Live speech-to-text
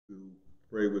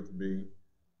pray with me.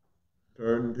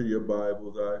 Turn to your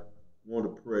Bibles. I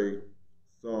want to pray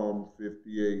Psalm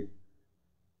 58.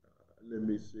 Let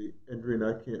me see.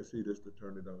 Andrina, I can't see this to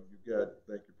turn it on. You got it.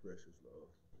 Thank you, precious Lord.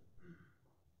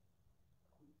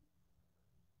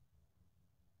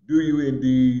 Do you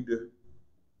indeed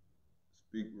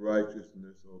speak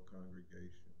righteousness, O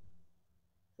congregation?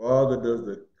 Father, does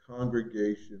the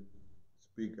congregation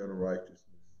speak unrighteousness?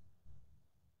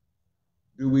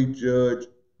 Do we judge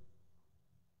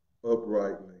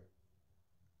uprightly?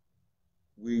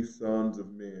 We sons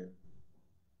of men.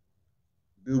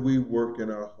 Do we work in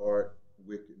our heart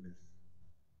wickedness?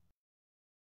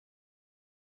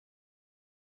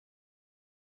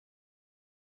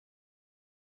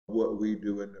 What we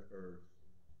do in the earth.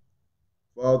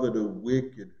 Father, the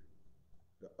wicked,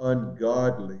 the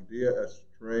ungodly, they are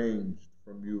estranged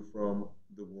from you from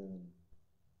the womb.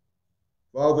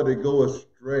 Father, they go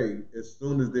astray as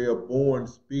soon as they are born,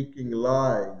 speaking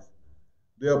lies.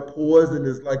 Their poison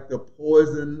is like the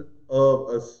poison of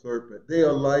a serpent. They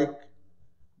are like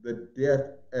the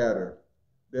death adder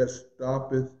that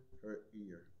stoppeth her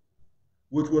ear,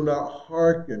 which will not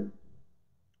hearken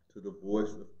to the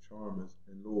voice of charmers.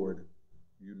 And Lord,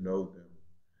 you know them.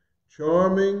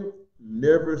 Charming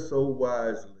never so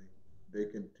wisely. They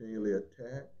continually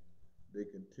attack. They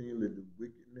continually do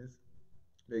wickedness.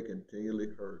 They continually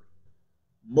hurt.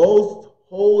 Most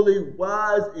holy,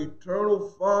 wise, eternal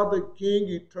Father, King,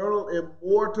 eternal,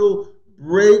 immortal,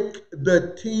 break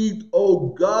the teeth, O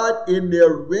God, in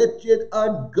their wretched,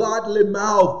 ungodly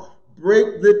mouth.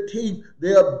 Break the teeth,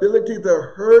 their ability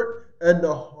to hurt and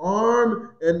to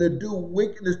harm and to do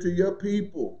wickedness to your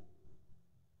people.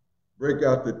 Break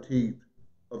out the teeth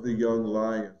of the young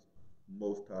lions,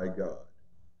 Most High God.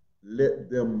 Let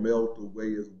them melt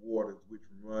away as waters which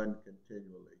run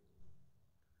continually.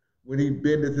 When he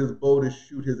bendeth his bow to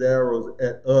shoot his arrows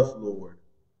at us, Lord,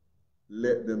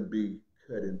 let them be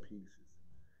cut in pieces.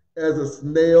 As a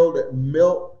snail that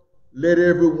melt, let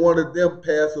every one of them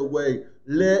pass away.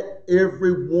 Let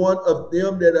every one of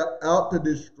them that are out to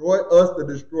destroy us, to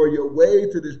destroy your way,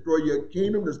 to destroy your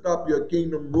kingdom, to stop your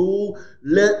kingdom rule,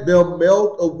 let them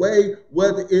melt away,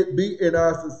 whether it be in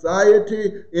our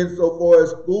society, insofar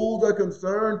as schools are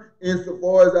concerned,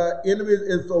 insofar as our enemies,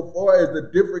 insofar as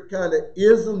the different kind of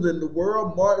isms in the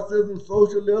world, Marxism,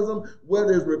 socialism,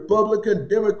 whether it's Republican,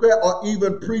 Democrat, or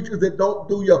even preachers that don't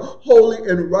do your holy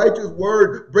and righteous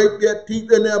word, break their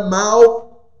teeth in their mouth.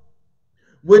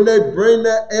 When they bring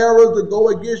their arrows to go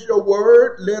against your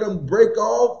word, let them break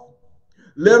off.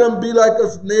 Let them be like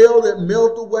a snail that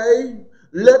melt away.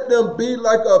 Let them be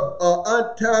like a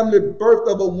untimely birth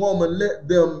of a woman. Let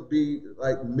them be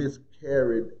like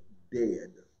miscarried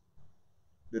dead,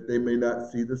 that they may not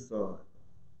see the sun.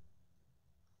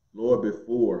 Lord,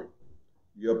 before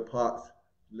your pots,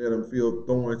 let them feel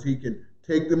thorns. He can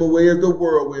take them away as the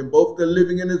whirlwind. Both the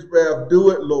living and his wrath. Do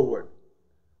it, Lord.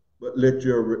 But let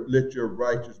your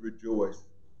righteous rejoice.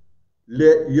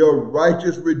 Let your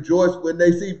righteous rejoice when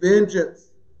they see vengeance.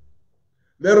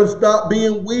 Let them stop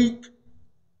being weak.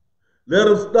 Let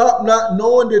them stop not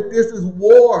knowing that this is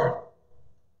war.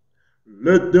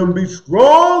 Let them be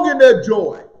strong in their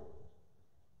joy,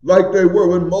 like they were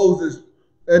when Moses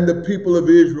and the people of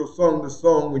Israel sung the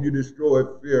song when you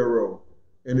destroyed Pharaoh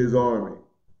and his army.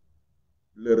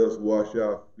 Let us wash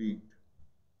our feet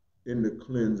in the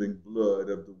cleansing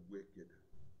blood of the wicked.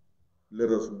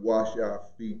 Let us wash our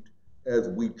feet as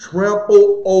we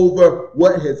trample over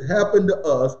what has happened to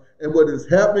us and what is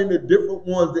happening to different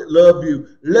ones that love you.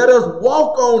 Let us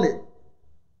walk on it,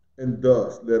 and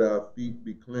thus let our feet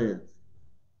be cleansed.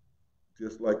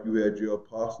 Just like you had your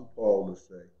apostle Paul to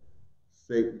say,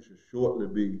 Satan shall shortly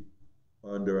be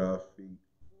under our feet.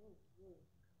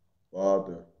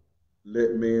 Father,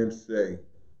 let man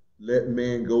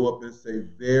go up and say,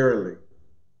 verily,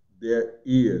 there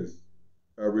is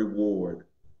a reward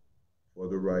for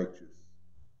the righteous.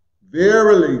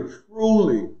 Verily,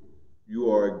 truly,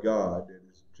 you are a God that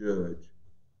is judge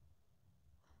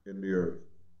in the earth.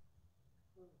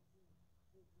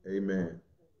 Amen.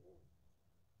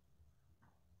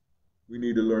 We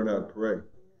need to learn how to pray.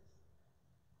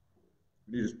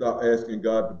 We need to stop asking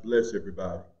God to bless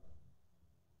everybody.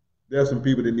 There are some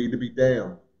people that need to be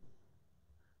damned.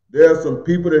 There are some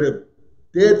people that have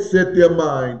dead set their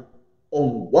mind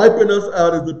on wiping us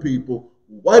out as a people,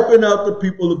 wiping out the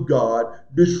people of God,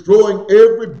 destroying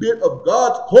every bit of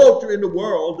God's culture in the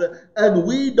world, and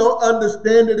we don't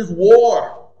understand it as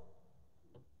war.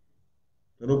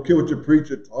 I don't care what your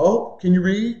preacher taught. Can you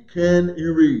read? Can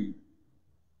you read?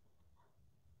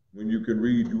 When you can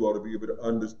read, you ought to be able to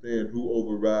understand who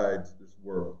overrides this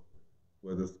world.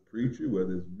 whether it's the preacher,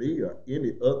 whether it's me, or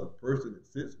any other person that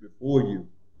sits before you.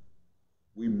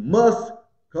 We must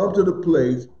come to the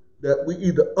place that we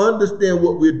either understand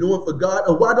what we're doing for God,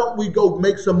 or why don't we go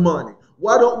make some money?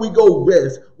 Why don't we go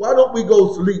rest? Why don't we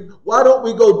go sleep? Why don't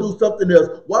we go do something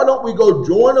else? Why don't we go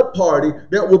join a party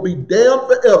that will be damned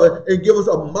forever and give us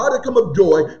a modicum of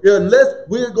joy, unless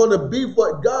we're going to be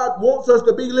what God wants us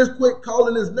to be? Let's quit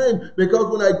calling his name,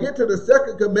 because when I get to the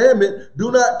second commandment, do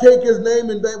not take his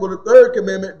name in vain. Well, the third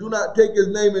commandment, do not take his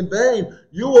name in vain.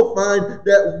 You will find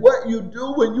that what you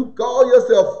do when you call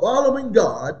yourself following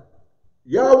God,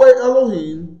 Yahweh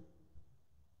Elohim,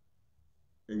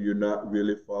 and you're not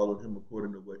really following him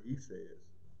according to what he says,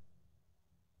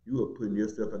 you are putting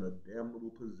yourself in a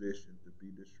damnable position to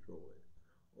be destroyed.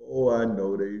 Oh, I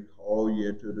know they haul you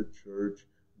into the church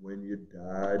when you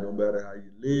die, no matter how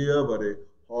you live, or they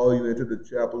haul you into the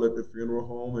chapel at the funeral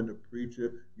home, and the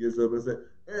preacher gets up and says,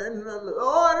 and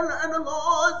the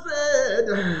Lord said,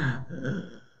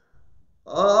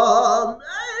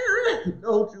 Mary,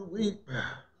 don't you weep.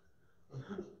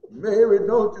 Mary,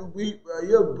 don't you weep.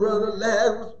 Your brother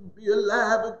Lazarus will be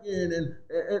alive again.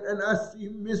 And I see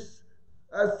Miss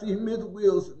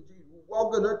Wilson. She's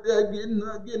walking up there getting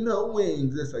her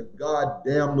wings. It's a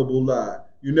goddamnable lie.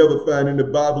 You never find in the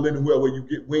Bible anywhere where you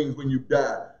get wings when you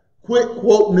die. Quit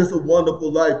quoting this A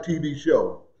Wonderful Life TV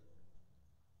show.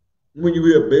 When you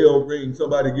hear a bell ring,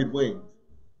 somebody get wings.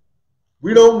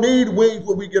 We don't need wings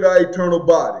when we get our eternal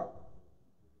body.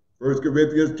 1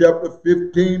 Corinthians chapter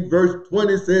 15, verse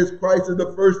 20 says Christ is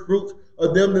the first fruits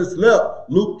of them that slept.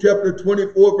 Luke chapter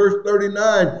 24, verse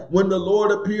 39, when the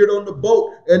Lord appeared on the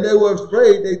boat and they were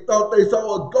afraid, they thought they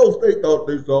saw a ghost, they thought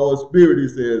they saw a spirit. He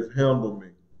says, handle me.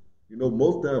 You know,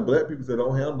 most times black people say,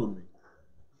 don't handle me.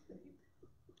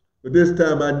 But this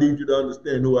time I need you to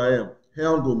understand who I am.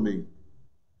 Handle me.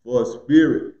 For a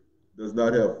spirit does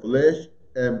not have flesh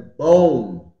and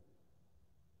bone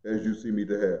as you see me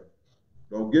to have.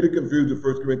 Don't get it confused with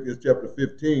 1 Corinthians chapter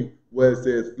 15, where it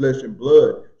says flesh and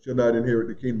blood shall not inherit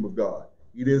the kingdom of God.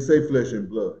 He didn't say flesh and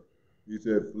blood. He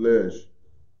said flesh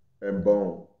and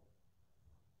bone.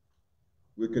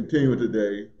 We're continuing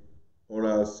today on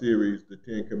our series, The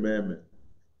Ten Commandments.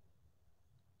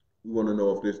 We want to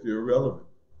know if they're still relevant.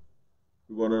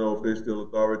 We want to know if they're still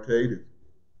authoritative.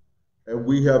 And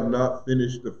we have not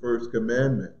finished the first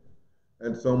commandment.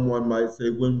 And someone might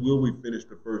say, when will we finish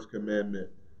the first commandment?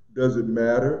 Does it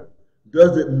matter?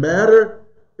 Does it matter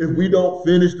if we don't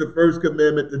finish the first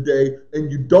commandment today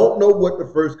and you don't know what the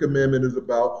first commandment is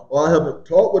about, or I haven't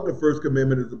taught what the first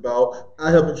commandment is about? I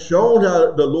haven't shown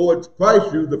how the Lord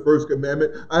Christ used the first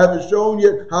commandment. I haven't shown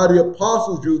yet how the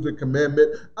apostles used the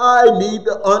commandment. I need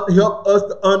to help us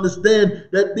to understand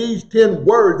that these 10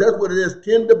 words, that's what it is,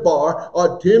 10 debar,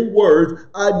 or 10 words.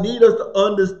 I need us to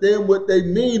understand what they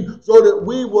mean so that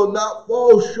we will not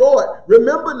fall short.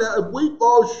 Remember now, if we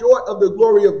fall short of the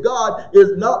glory of God,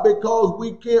 it's not because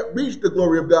we can't reach the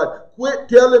glory of God. Quit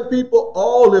telling people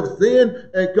all have sinned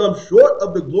and come short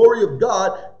of the glory of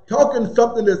God, talking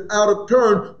something that's out of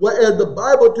turn, whereas the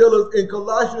Bible tells us in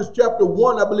Colossians chapter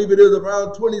 1, I believe it is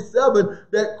around 27,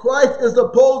 that Christ is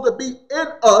supposed to be in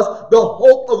us, the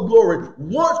hope of glory.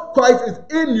 Once Christ is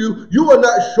in you, you are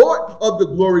not short of the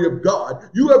glory of God.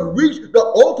 You have reached the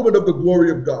ultimate of the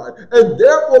glory of God. And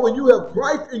therefore, when you have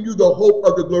Christ in you, the hope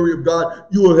of the glory of God,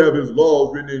 you will have his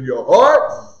laws written in your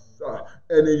hearts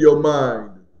and in your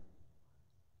mind.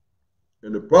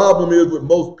 And the problem is with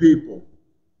most people,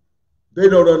 they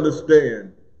don't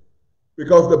understand,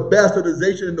 because the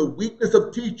bastardization and the weakness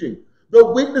of teaching,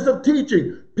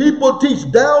 people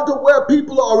teach down to where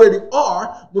people already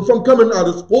are, from coming out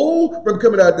of school, from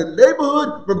coming out of the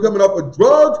neighborhood, from coming off of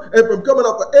drugs, and from coming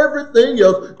off of everything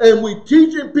else. And we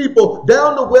teaching people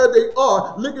down to where they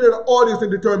are, looking at the audience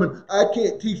and determine, I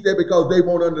can't teach that because they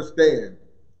won't understand.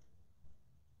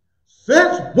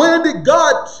 Since when did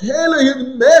God tailor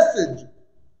his message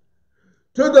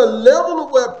to the level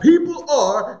of where people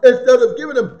are, instead of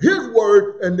giving them his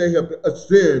word and they have to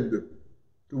ascend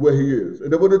to where he is?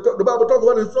 And then when the Bible talks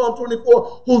about in Psalm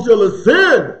 24, who shall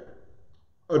ascend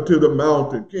unto the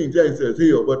mountain? King James says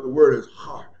hill, but the word is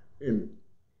ha in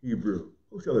Hebrew.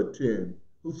 Who shall attend?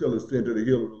 Who shall ascend to the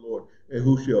hill of the Lord? And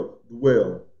who shall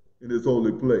dwell in his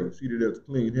holy place? He that has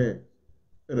clean hands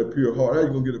and a pure heart. How are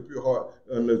you going to get a pure heart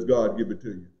unless God give it to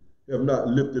you? He have not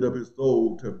lifted up his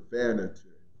soul to vanity,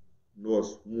 nor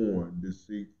sworn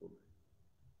deceitfully.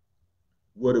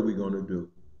 What are we going to do?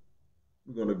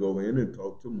 We're going to go in and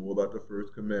talk some more about the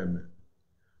first commandment.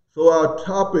 So our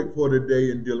topic for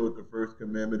today in dealing with the first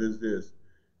commandment is this: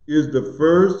 is the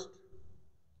first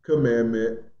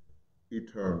commandment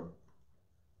eternal?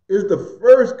 Is the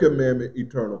first commandment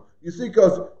eternal? You see,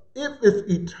 because if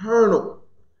it's eternal,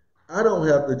 I don't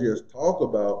have to just talk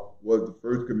about was the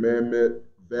first commandment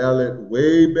valid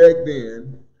way back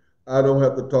then. I don't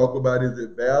have to talk about is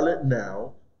it valid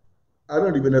now. I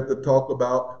don't even have to talk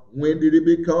about when did it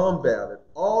become valid.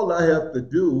 All I have to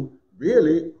do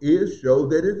really is show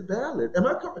that it's valid. Am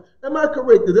I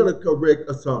correct? Is that a correct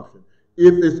assumption?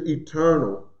 If it's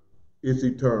eternal, it's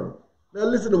eternal. Now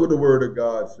listen to what the word of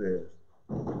God says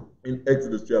in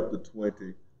Exodus chapter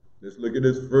 20. Let's look at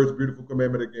this first beautiful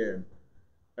commandment again.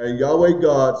 And Yahweh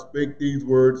God spake these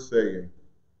words, saying,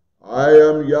 I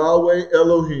am Yahweh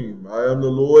Elohim, I am the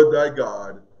Lord thy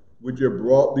God, which have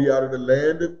brought thee out of the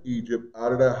land of Egypt,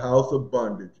 out of the house of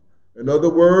bondage. In other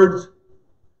words,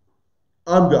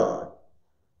 I'm God.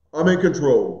 I'm in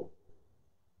control.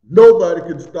 Nobody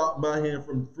can stop my hand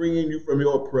from freeing you from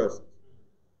your oppressors.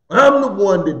 I'm the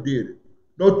one that did it.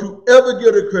 Don't you ever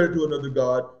give the credit to another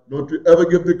God. Don't you ever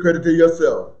give the credit to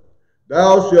yourself.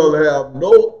 Thou shalt have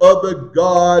no other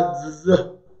gods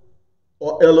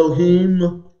or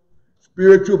Elohim,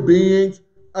 spiritual beings.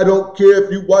 I don't care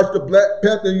if you watch the Black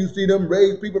Panther and you see them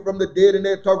raise people from the dead and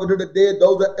they're talking to the dead.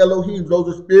 Those are Elohims.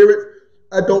 Those are spirits.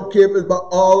 I don't care if it's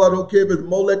Baal. I don't care if it's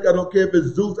Molech. I don't care if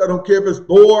it's Zeus. I don't care if it's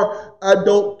Thor. I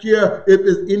don't care if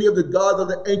it's any of the gods of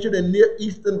the ancient and Near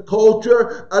Eastern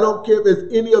culture. I don't care if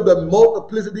it's any of the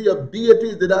multiplicity of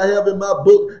deities that I have in my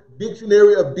book,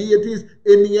 Dictionary of Deities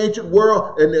in the Ancient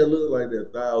World. And they look like there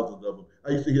are thousands of them. I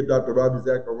used to hear Dr. Robbie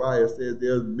Zachariah say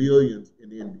there's millions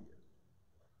in India.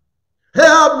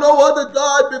 Have no other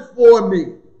God before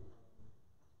me.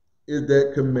 Is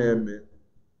that commandment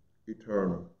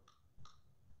eternal?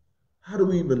 How do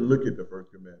we even look at the first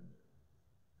commandment?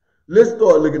 Let's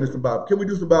start looking at some Bible. Can we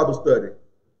do some Bible study?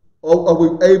 Or are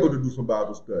we able to do some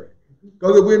Bible study?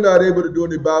 Because if we're not able to do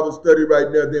any Bible study right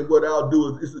now, then what I'll do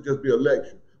is this will just be a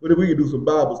lecture. But if we can do some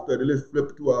Bible study, let's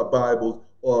flip to our Bibles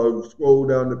or scroll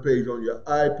down the page on your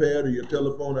iPad or your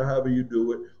telephone or however you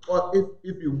do it. Or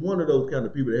if you're one of those kind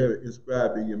of people that have it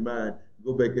inscribed in your mind,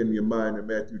 go back in your mind to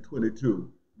Matthew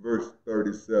 22, verse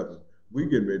 37. We're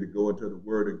getting ready to go into the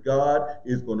Word of God.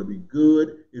 It's going to be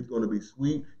good. It's going to be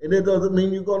sweet. And that doesn't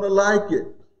mean you're going to like it.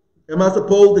 Am I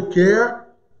supposed to care?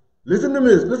 Listen to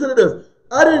this. Listen to this.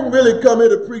 I didn't really come here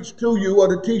to preach to you or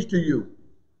to teach to you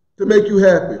to make you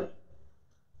happy.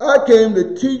 I came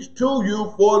to teach to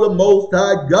you for the Most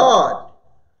High God.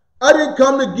 I didn't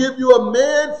come to give you a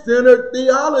man-centered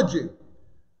theology.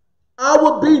 I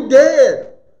would be dead.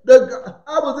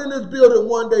 I was in this building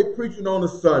one day preaching on a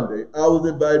Sunday. I was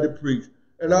invited to preach.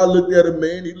 And I looked at a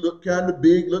man. He looked kind of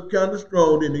big, looked kind of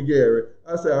strong in the Gary.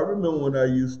 I said, I remember when I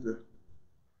used to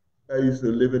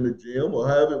live in the gym, or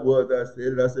however it was I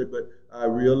said it. I said, but I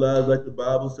realized, like the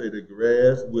Bible says, the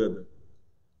grass withers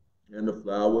and the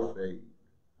flower fades.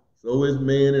 So is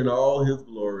man in all his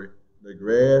glory. The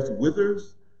grass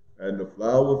withers and the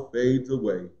flower fades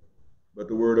away. But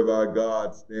the word of our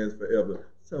God stands forever.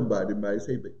 Somebody might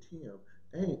say, but Tim,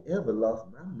 I ain't ever lost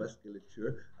my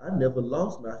musculature. I never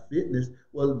lost my fitness.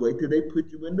 Well, wait till they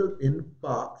put you in the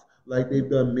box like they've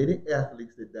done many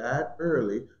athletes that died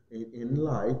early in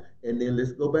life. And then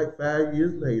let's go back 5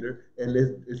 years later and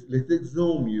let's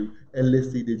exhume you and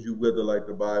let's see, did you wither like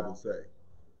the Bible say?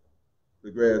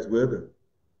 The grass withered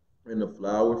and the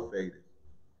flower faded.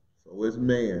 So is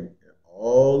man in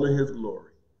all of his glory.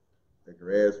 The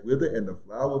grass withered and the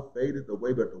flower faded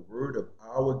away, but the word of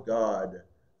our God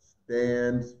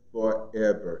stands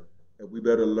forever. And we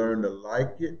better learn to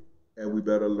like it, and we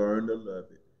better learn to love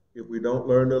it. If we don't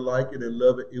learn to like it and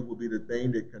love it, it will be the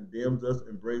thing that condemns us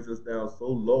and brings us down so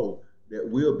low that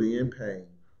we'll be in pain.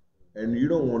 And you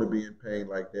don't want to be in pain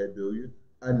like that, do you?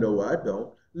 I know I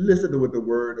don't. Listen to what the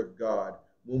word of God.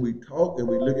 When we talk and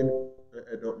we look in,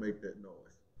 don't make that noise.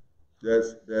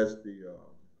 That's the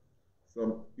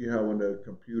you know, when the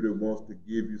computer wants to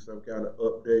give you some kind of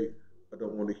update, I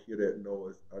don't want to hear that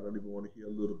noise. I don't even want to hear a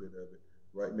little bit of it.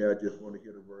 Right now, I just want to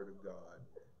hear the word of God.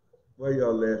 Why are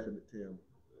y'all laughing at Tim?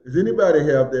 Does anybody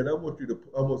have that? I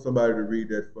want somebody to read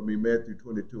that for me. Matthew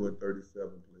 22 and 37,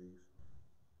 please.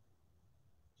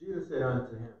 Jesus said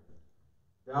unto him,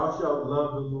 Thou shalt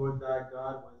love the Lord thy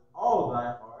God with all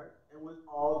thy heart, and with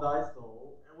all thy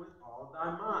soul, and with all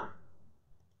thy mind.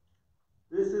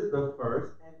 This is the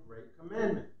first and great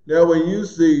commandment. Now, when you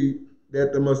see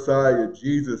that the Messiah,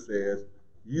 Jesus says,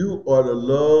 you are to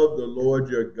love the Lord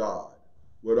your God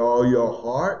with all your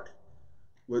heart,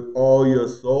 with all your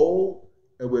soul,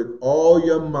 and with all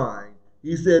your mind.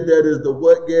 He said that is the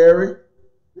what, Gary?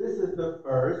 This is the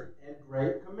first and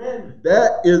great commandment.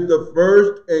 That is the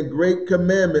first and great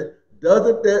commandment.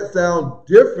 Doesn't that sound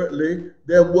differently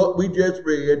than what we just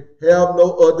read? Have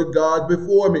no other gods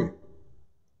before me.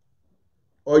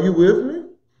 Are you with me?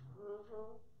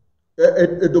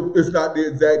 It's not the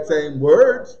exact same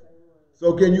words.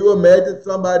 So can you imagine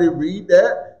somebody read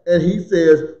that and he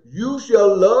says, you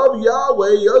shall love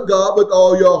Yahweh your God with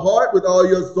all your heart, with all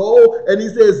your soul. And he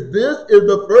says, this is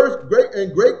the first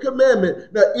great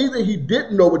commandment. Now, either he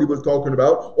didn't know what he was talking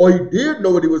about, or he did know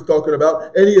what he was talking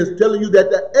about. And he is telling you that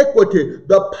the equity,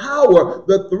 the power,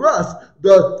 the thrust,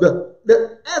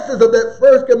 the essence of that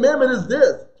first commandment is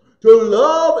this: to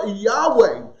love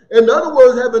Yahweh. In other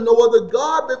words, having no other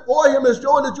God before him is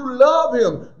showing that you love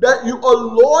him, that you are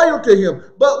loyal to him.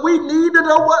 But we need to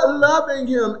know what loving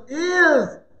him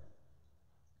is.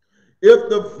 If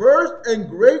the first and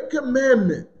great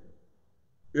commandment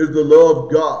is to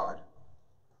love God,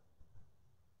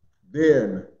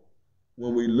 then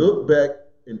when we look back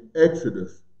in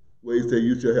Exodus, where he said,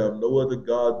 you shall have no other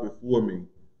God before me,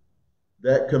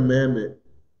 that commandment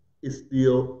is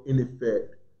still in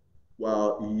effect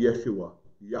while Yahshua,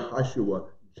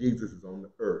 Jesus is on the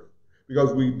earth.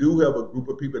 Because we do have a group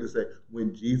of people that say,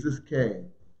 when Jesus came,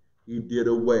 he did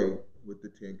away with the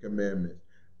 10 commandments.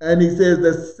 And he says,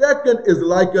 the second is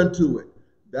like unto it.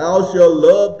 Thou shalt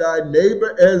love thy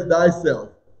neighbor as thyself.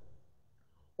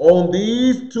 On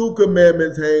these 2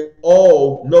 commandments hang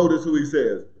all, notice who he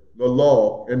says, the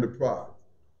law and the prophets.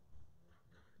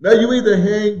 Now you either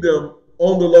hang them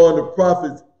on the law and the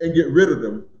prophets and get rid of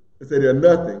them and say they're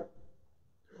nothing,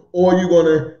 or you're going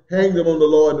to hang them on the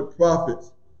law and the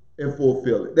prophets and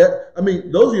fulfill it.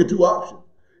 Those are your 2 options.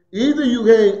 Either you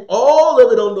hang all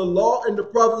of it on the law and the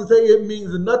prophets and say it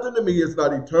means nothing to me, it's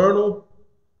not eternal,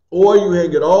 or you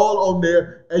hang it all on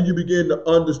there and you begin to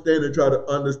understand and try to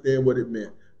understand what it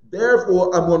meant.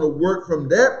 Therefore, I'm going to work from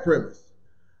that premise.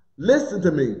 Listen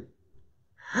to me.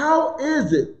 How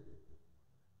is it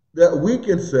that we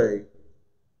can say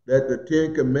that the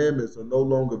 10 commandments are no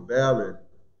longer valid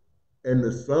and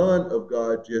the Son of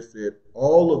God just said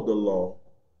all of the law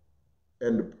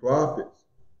and the prophets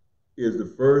is the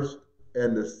first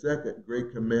and the second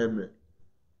great commandment?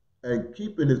 And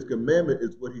keeping his commandment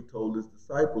is what he told his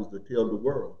disciples to tell the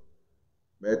world.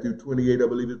 Matthew 28, I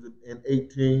believe it's in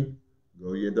 18.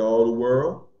 Go ye into all the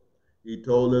world. He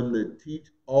told them to teach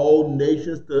all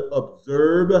nations to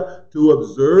observe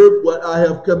what I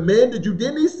have commanded you.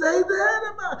 Didn't he say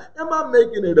that? Am I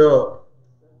making it up?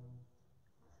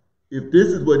 If this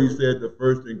is what he said the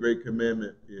first and great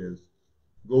commandment is,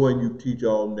 go and you teach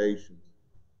all nations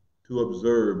to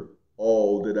observe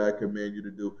all that I command you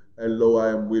to do. And lo,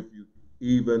 I am with you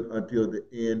even until the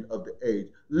end of the age.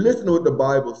 Listen to what the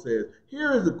Bible says.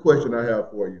 Here is the question I have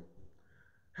for you.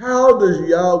 How does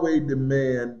Yahweh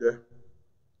demand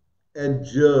and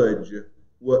judge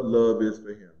what love is for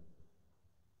him?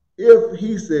 If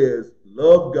he says,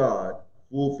 love God,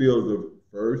 fulfills the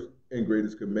first and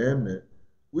greatest commandment,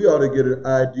 we ought to get an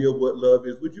idea of what love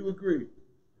is. Would you agree?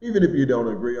 Even if you don't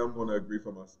agree, I'm going to agree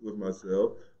with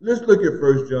myself. Let's look at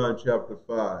 1 John chapter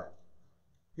 5.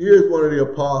 Here's one of the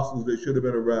apostles that should have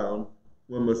been around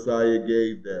when Messiah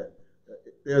gave that.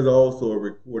 There's also a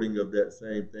recording of that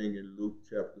same thing in Luke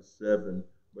chapter 7,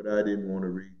 but I didn't want to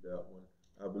read that one.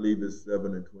 I believe it's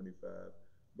 7 and 25,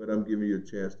 but I'm giving you a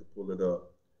chance to pull it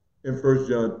up. In 1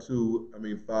 John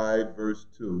 5, verse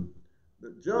 2,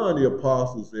 John the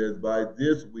apostle says, by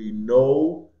this we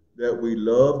know that we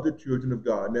love the children of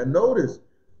God. Now notice,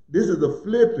 this is a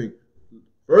flipping.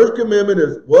 First commandment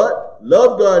is what?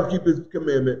 Love God and keep his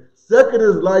commandment. Second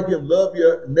is like him, love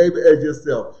your neighbor as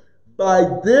yourself. By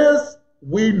this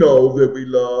we know that we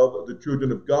love the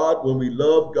children of God, when we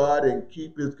love God and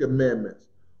keep his commandments.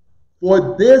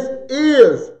 For this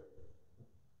is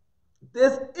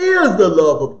the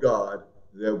love of God,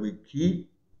 that we keep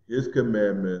his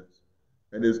commandments,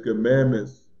 and his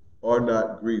commandments are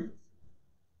not grievous.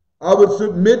 I would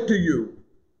submit to you,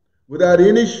 without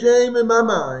any shame in my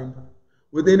mind,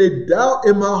 with any doubt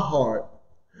in my heart,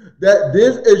 that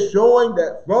this is showing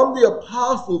that from the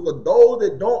apostles, for those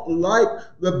that don't like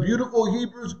the beautiful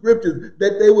Hebrew scriptures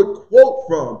that they would quote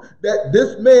from, that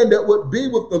this man that would be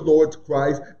with the Lord's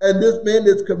Christ, and this man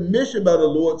that's commissioned by the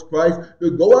Lord's Christ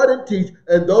to go out and teach,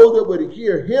 and those that would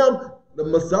hear him, the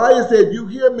Messiah said, you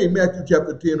hear me, Matthew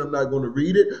chapter 10, I'm not going to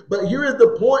read it, but here is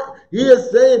the point. He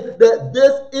is saying that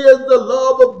this is the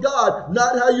love of God,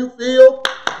 not how you feel,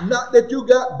 Not that you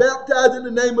got baptized in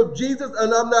the name of Jesus,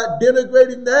 and I'm not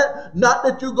denigrating that. Not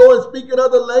that you go and speak in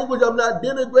other language, I'm not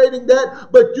denigrating that.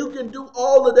 But you can do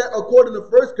all of that according to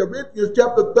 1 Corinthians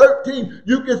chapter 13.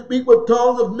 You can speak with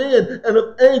tongues of men and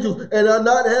of angels and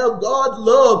not have God's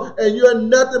love, and you're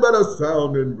nothing but a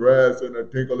sounding brass and a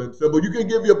tinkling cymbal. You can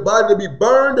give your body to be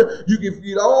burned. You can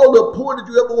feed all the poor that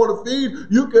you ever want to feed.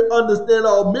 You can understand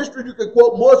all mysteries. You can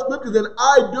quote more scriptures than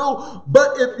I do.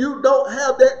 But if you don't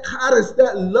have that kindness,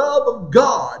 that love of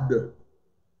God,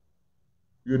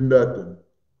 you're nothing.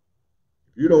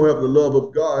 If you don't have the love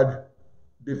of God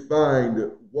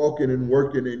defined, walking and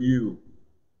working in you,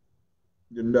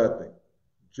 you're nothing.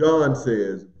 John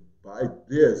says, by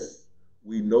this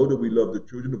we know that we love the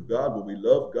children of God, when we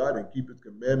love God and keep his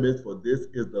commandments, for this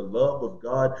is the love of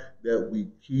God, that we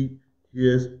keep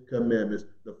his commandments.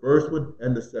 The first one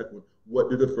and the second one. What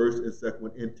do the first and second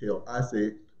one entail? I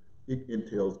say it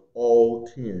entails all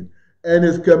 10. And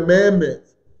his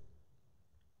commandments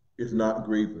is not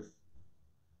grievous.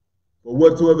 For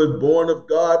whatsoever is born of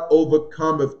God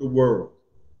overcometh the world.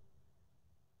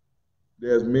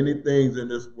 There's many things in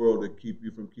this world that keep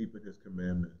you from keeping his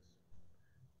commandments.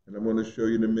 And I'm going to show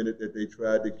you in a minute that they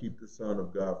tried to keep the Son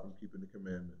of God from keeping the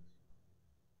commandments.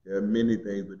 There are many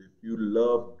things, but if you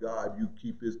love God, you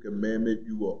keep his commandment,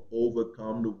 you will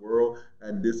overcome the world.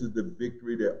 And this is the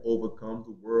victory that overcomes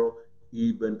the world,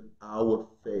 even our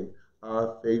faith.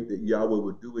 Our faith that Yahweh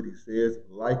will do what he says,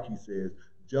 like he says.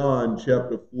 John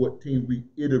chapter 14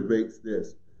 reiterates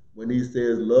this. When he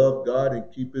says, love God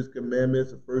and keep his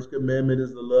commandments, the first commandment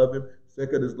is to love him.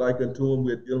 Second is like unto him.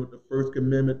 We're dealing with the first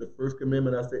commandment. The first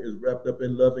commandment, I say, is wrapped up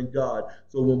in loving God.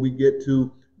 So when we get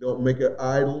to don't make an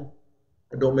idol,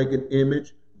 don't make an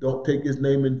image, don't take his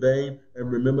name in vain,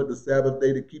 and remember the Sabbath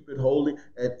day to keep it holy.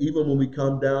 And even when we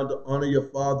come down to honor your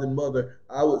father and mother,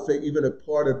 I would say even a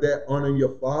part of that, honoring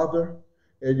your father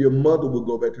and your mother, will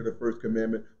go back to the first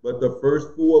commandment. But the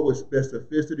first four with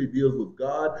specificity deals with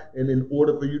God. And in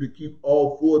order for you to keep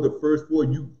all four, the first four,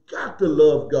 you got to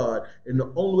love God. And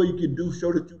the only way you can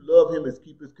show that you love him is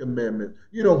keep his commandments.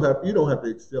 You don't have to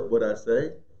accept what I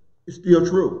say. It's still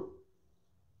true.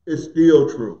 It's still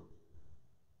true.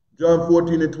 John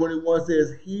 14 and 21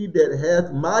 says, he that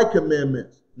hath my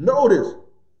commandments. Notice,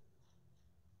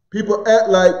 people act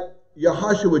like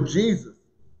Yahushua Jesus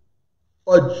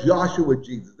or Joshua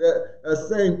Jesus. That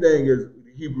same thing as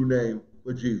the Hebrew name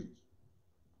for Jesus.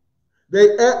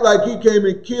 They act like he came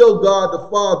and killed God the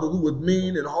Father, who was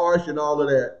mean and harsh and all of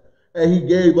that. And he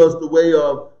gave us the way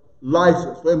of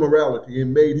license for immorality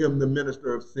and made him the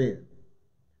minister of sin.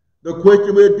 The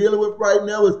question we're dealing with right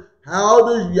now is, how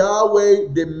does Yahweh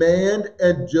demand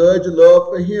and judge love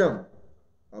for him?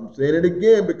 I'm saying it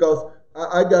again because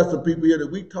I got some people here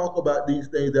that we talk about these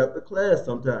things after class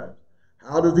sometimes.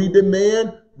 How does he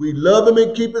demand? We love him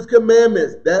and keep his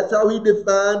commandments. That's how he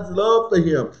defines love for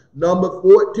him. Number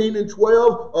 14 and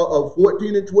 12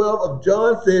 of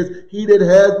John says, he that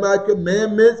has my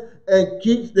commandments and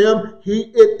keeps them,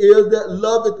 he it is that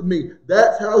loveth me.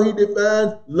 That's how he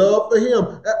defines love for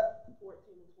him.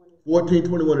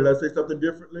 14:21. Did I say something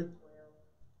differently?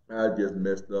 I just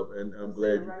messed up, and I'm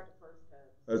glad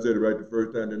I said it right the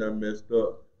first time, then I messed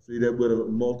up. See, that with a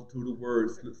multitude of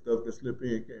words, stuff can slip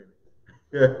in, can't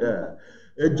it?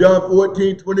 In John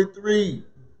 14:23,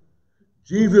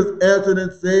 Jesus answered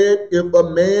and said, if a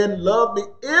man love me,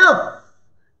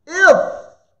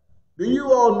 do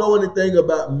you all know anything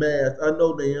about math? I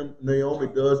know Naomi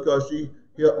does, because she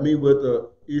helped me with an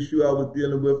issue I was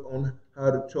dealing with on how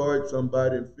to charge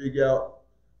somebody and figure out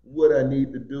what I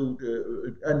need to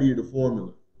do. I needed a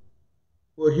formula.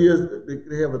 Well,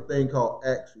 they have a thing called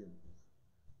axioms.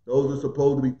 Those are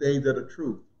supposed to be things that are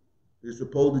truth. They're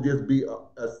supposed to just be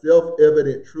a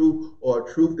self-evident truth, or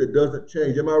a truth that doesn't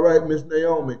change. Am I right, Miss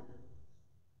Naomi?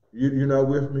 You're not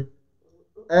with me?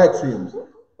 Axioms.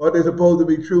 Are they supposed to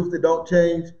be truths that don't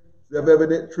change?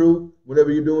 Self-evident truth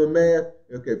whenever you're doing math?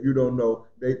 Okay, if you don't know,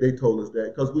 they told us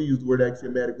that, because we use the word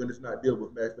axiomatic when it's not dealing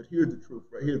with math. But here's the truth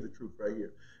right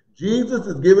here. Jesus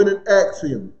is giving an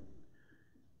axiom.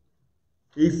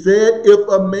 He said, if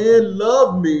a man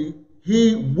love me,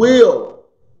 he will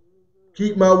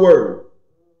keep my word.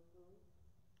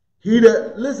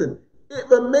 Listen, if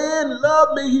a man love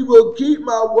me, he will keep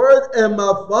my words, and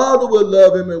my Father will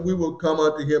love him, and we will come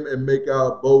unto him and make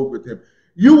our abode with him.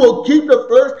 You will keep the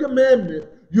first commandment.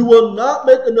 You will not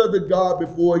make another God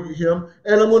before him.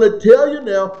 And I'm going to tell you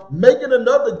now, making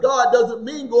another God doesn't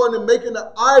mean going and making an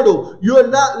idol. You're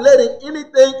not letting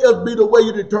anything else be the way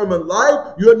you determine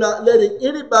life. You're not letting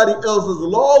anybody else's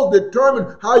laws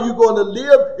determine how you're going to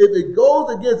live. If it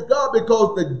goes against God,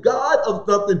 because the God of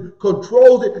something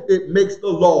controls it, it makes the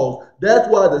laws. That's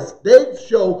why the states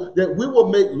show that we will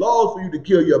make laws for you to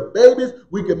kill your babies.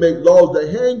 We can make laws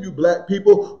to hang you black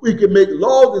people. We can make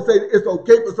laws that say it's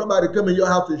okay for somebody to come in your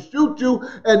house and shoot you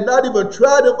and not even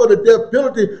try them for the death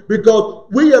penalty, because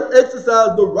we have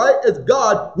exercised the right as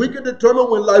God. We can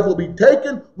determine when life will be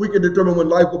taken. We can determine when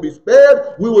life will be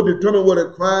spared. We will determine what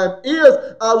a crime is.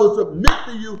 I will submit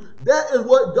to you. That is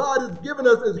what God has given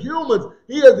us as humans.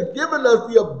 He has given us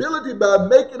the ability by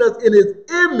making us in his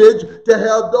image to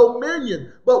have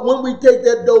dominion. But when we take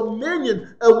that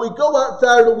dominion and we go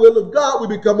outside of the will of God,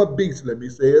 we become a beast. Let me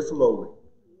say it slowly.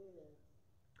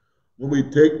 When we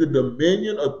take the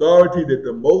dominion, authority that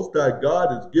the Most High God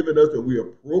has given us and we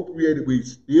appropriate it, we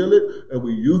steal it, and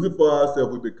we use it for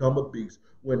ourselves, we become a beast.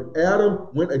 When Adam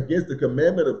went against the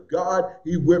commandment of God,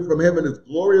 he went from having his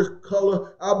glorious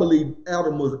color. I believe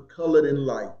Adam was colored in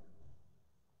light.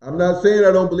 I'm not saying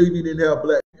I don't believe he didn't have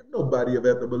black. Nobody have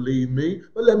to believe me,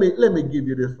 but let me give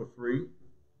you this for free.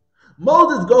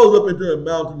 Moses goes up into a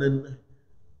mountain and,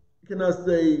 can I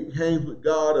say, hangs with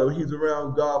God, or he's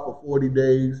around God for 40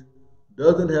 days.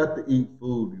 Doesn't have to eat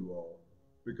food, you all,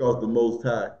 because the Most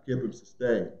High kept him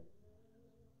sustained.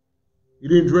 He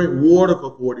didn't drink water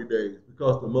for 40 days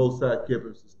because the Most High kept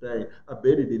him sustained. I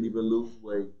bet he didn't even lose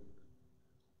weight.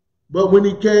 But when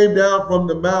he came down from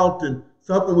the mountain,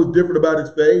 something was different about his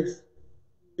face.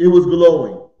 It was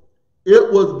glowing.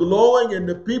 It was glowing, and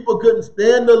the people couldn't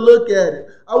stand to look at it.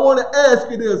 I want to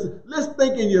ask you this. Let's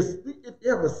think in your, if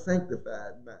you have a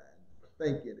sanctified mind,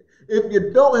 think in it. If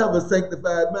you don't have a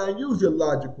sanctified mind, use your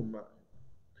logical mind.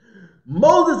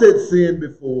 Moses had sinned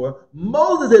before.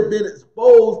 Moses had been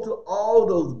exposed to all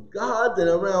those gods and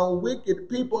around wicked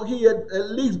people. He had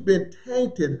at least been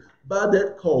tainted by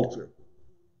that culture.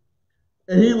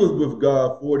 And he was with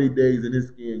God 40 days and his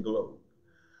skin glowed.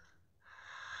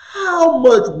 How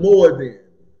much more then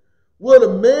will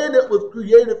a man that was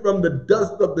created from the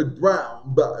dust of the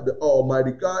ground by the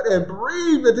Almighty God and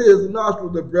breathed into his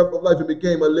nostrils the breath of life and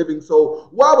became a living soul,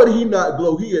 why would he not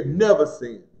glow? He had never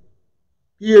sinned.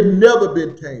 He had never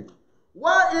been tainted.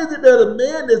 Why is it that a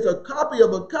man that's a copy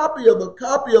of a copy of a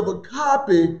copy of a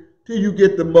copy till you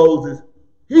get to Moses?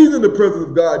 He's in the presence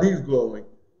of God, he's glowing,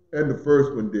 and the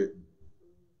first one didn't.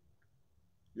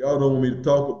 Y'all don't want me to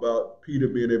talk about Peter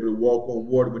being able to walk on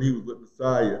water when he was with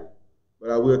Messiah,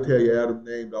 but I will tell you Adam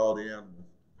named all the animals.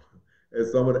 And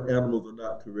some of the animals are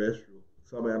not terrestrial.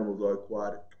 Some animals are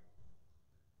aquatic.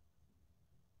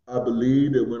 I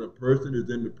believe that when a person is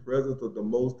in the presence of the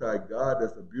Most High God,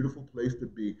 that's a beautiful place to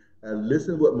be. And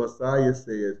listen what Messiah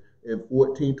says in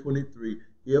 14:23.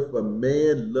 If a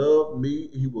man love me,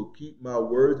 he will keep my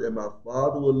words, and my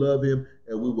Father will love him,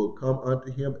 and we will come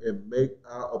unto him and make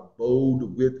our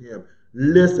abode with him.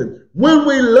 Listen, when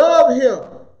we love him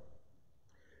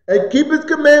and keep his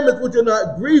commandments, which are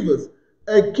not grievous,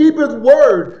 and keep his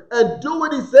word and do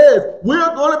what he says,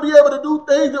 we're going to be able to do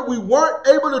things that we weren't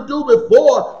able to do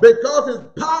before, because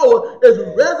his power is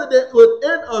resident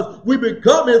within us. We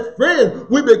become his friends.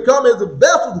 We become his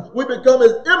vessels. We become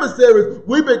his emissaries.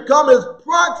 We become his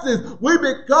proxies. We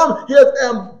become his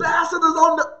ambassadors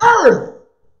on the earth.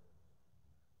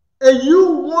 And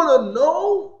you want to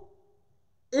know,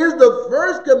 is the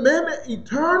first commandment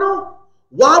eternal?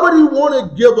 Why would he want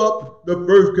to give up the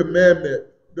first commandment?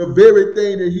 The very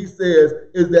thing that he says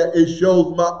is that it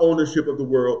shows my ownership of the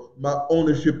world, my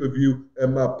ownership of you,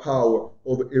 and my power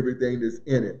over everything that's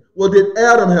in it. Well, did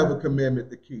Adam have a commandment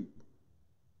to keep?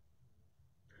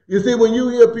 You see, when you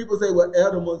hear people say, well,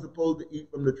 Adam was supposed to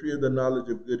eat from the tree of the knowledge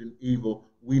of good and evil,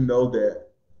 we know that.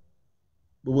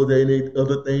 But was there any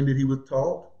other thing that he was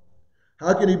taught?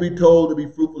 How can he be told to be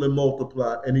fruitful and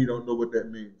multiply, and he don't know what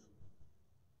that means?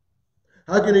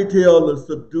 How can he tell to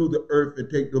subdue the earth and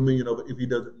take dominion over it if he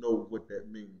doesn't know what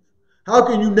that means? How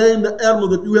can you name the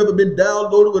animals if you haven't been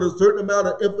downloaded with a certain amount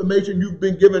of information? You've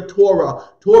been given Torah.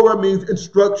 Torah means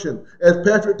instruction. As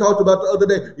Patrick talked about the other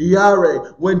day,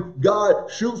 Yahweh, when God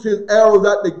shoots his arrows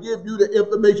out to give you the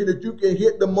information that you can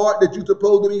hit the mark that you're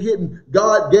supposed to be hitting,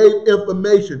 God gave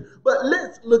information. But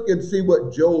let's look and see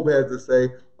what Job has to say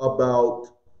about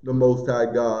the Most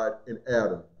High God and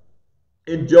Adam.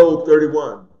 In Job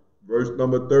 31, verse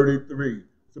number 33.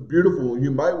 It's a beautiful one. You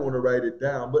might want to write it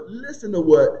down. But listen to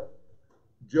what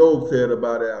Job said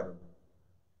about Adam.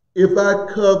 If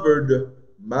I covered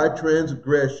my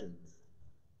transgressions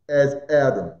as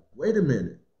Adam. Wait a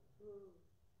minute.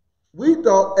 We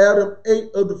thought Adam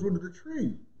ate of the fruit of the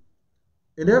tree.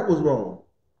 And that was wrong.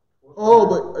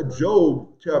 Oh, but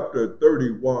Job chapter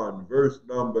 31, verse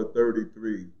number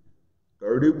 33.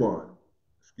 31.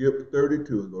 Skip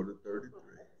 32 and go to 33.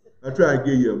 I'm trying to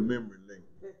give you a memory link.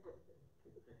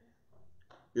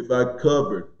 If I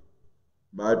covered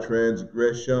my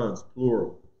transgressions,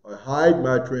 plural, or hide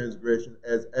my transgression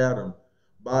as Adam,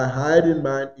 by hiding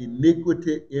mine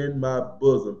iniquity in my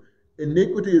bosom.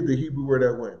 Iniquity is the Hebrew word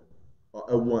at one,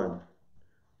 a one.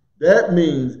 That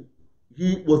means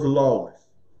he was lawless.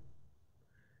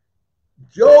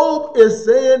 Job is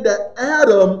saying that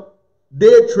Adam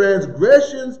did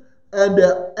transgressions and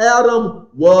that Adam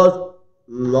was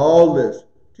lawless.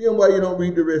 Tim, why you don't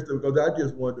read the rest of it? Because I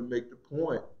just wanted to make the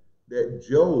point that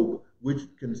Job, which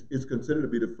is considered to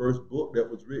be the first book that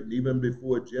was written even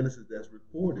before Genesis that's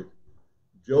recorded,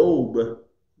 Job,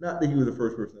 not that he was the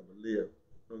first person ever lived,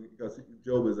 because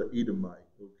Job is an Edomite,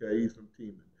 okay? He's from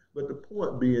Teman. But the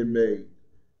point being made,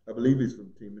 I believe he's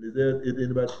from Teman. Is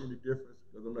anybody see any difference?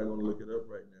 Because I'm not going to look it up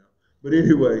right now. But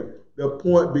anyway, the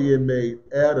point being made,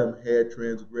 Adam had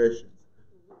transgressions.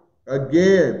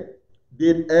 Again,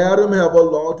 did Adam have a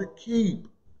law to keep?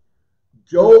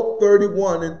 Job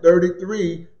 31 and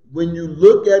 33, when you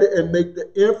look at it and make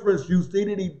the inference, you see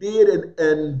that he did,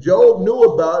 and Job knew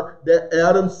about that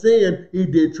Adam sinned. He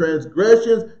did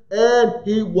transgressions and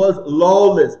he was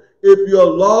lawless. If you're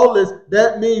lawless,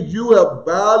 that means you have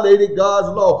violated God's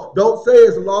law. Don't say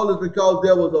it's lawless because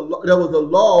there was a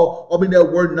law. I mean, there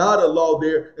were not a law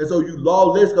there, and so you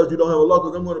lawless because you don't have a law.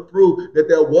 Because I'm going to prove that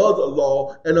there was a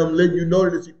law, and I'm letting you know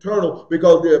that it's eternal.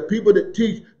 Because there are people that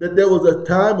teach that there was a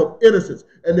time of innocence,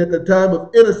 and at the time of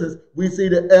innocence, we see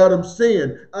that Adam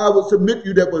sinned. I would submit to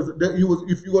you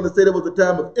if you want to say there was a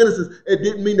time of innocence, it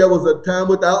didn't mean there was a time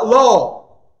without law.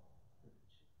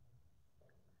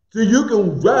 So you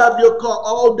can drive your car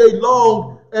all day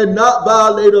long and not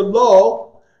violate a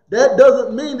law. That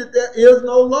doesn't mean that there is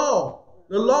no law.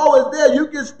 The law is there. You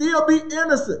can still be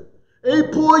innocent. And he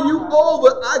pull you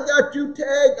over. I got you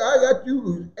tagged. I got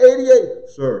you 88.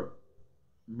 Sir,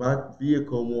 my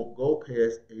vehicle won't go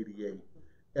past 88.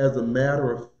 As a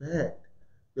matter of fact,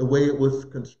 the way it was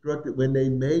constructed when they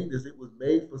made this, it was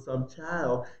made for some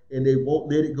child and they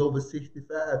won't let it go over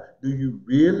 65. Do you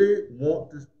really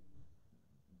want to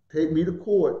take me to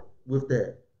court with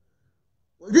that?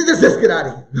 Just get out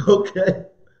of here, okay?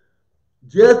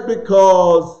 Just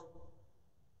because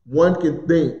one can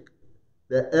think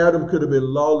that Adam could have been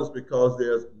lawless because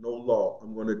there's no law,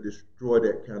 I'm going to destroy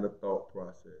that kind of thought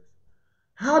process.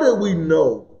 How did we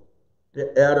know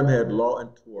that Adam had law and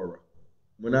Torah?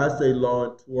 When I say law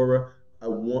and Torah, I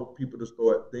want people to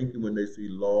start thinking when they see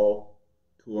law,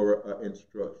 Torah, or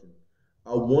instruction.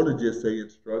 I want to just say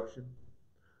instruction,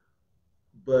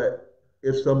 but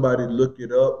if somebody look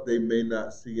it up, they may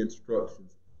not see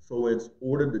instructions. So in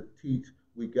order to teach,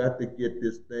 we got to get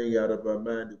this thing out of our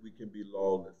mind that we can be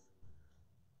lawless.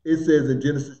 It says in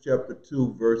Genesis chapter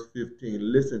 2, verse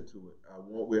 15, listen to it.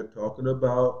 What we're talking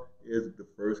about is the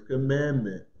first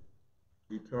commandment,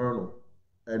 eternal.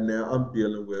 And now I'm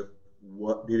dealing with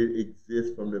what did it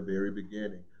exist from the very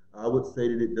beginning. I would say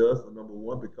that it does, for number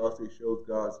one, because it shows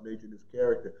God's nature and his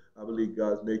character. I believe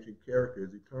God's nature and character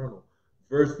is eternal.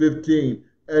 Verse 15,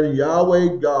 and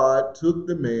Yahweh God took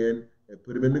the man and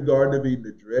put him in the Garden of Eden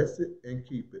to dress it and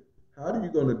keep it. How are you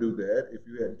going to do that if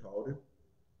you hadn't taught him?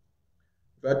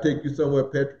 If I take you somewhere,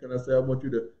 Patrick, and I say I want you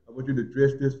to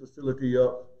dress this facility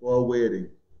up for a wedding,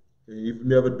 and you've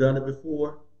never done it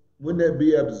before, wouldn't that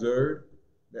be absurd?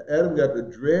 Now Adam got to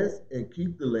dress and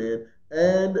keep the land.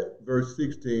 And verse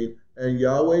 16, and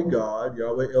Yahweh God,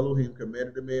 Yahweh Elohim,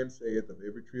 commanded the man, saith, of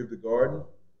every tree of the garden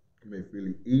you may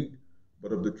freely eat,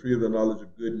 but of the tree of the knowledge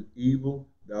of good and evil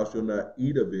thou shalt not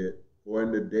eat of it, for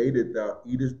in the day that thou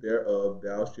eatest thereof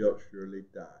thou shalt surely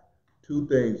die. Two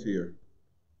things here.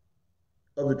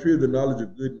 Of the tree of the knowledge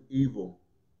of good and evil,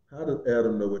 how does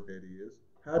Adam know what that is?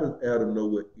 How does Adam know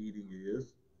what eating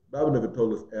is? The Bible never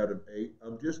told us Adam ate.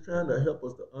 I'm just trying to help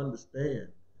us to understand.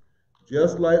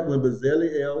 Just like when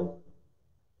Bezalel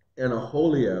and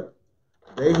Aholiab,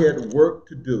 they had work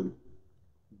to do.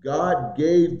 God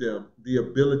gave them the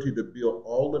ability to build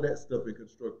all of that stuff and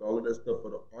construct all of that stuff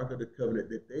for the Ark of the Covenant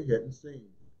that they hadn't seen.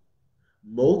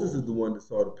 Moses is the one that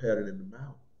saw the pattern in the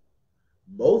mountain.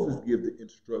 Moses gives the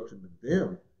instruction to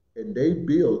them, and they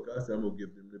build. God said, I'm going to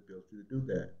give them the ability to do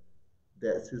that.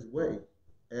 That's his way.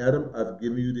 Adam, I've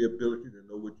given you the ability to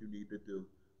know what you need to do.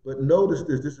 But notice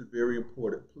this. This is very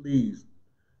important. Please,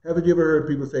 haven't you ever heard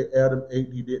people say Adam ate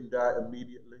and he didn't die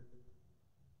immediately?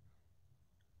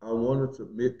 I want to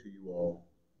submit to you all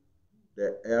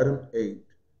that Adam ate,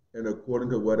 and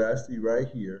according to what I see right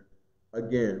here,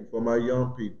 again, for my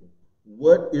young people,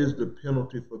 what is the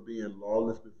penalty for being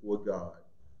lawless before God?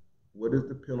 What is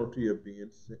the penalty of being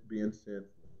sinful?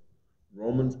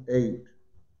 Romans 6,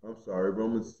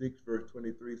 verse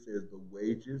 23 says the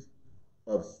wages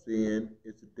of sin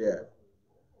is death.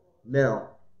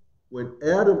 Now, When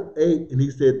Adam ate and he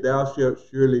said, "Thou shalt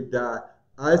surely die,"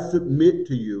 I submit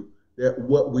to you that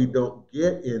what we don't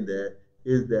get in that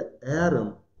is that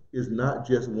Adam is not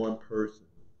just one person.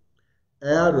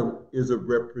 Adam is a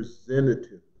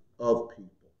representative of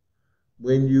people.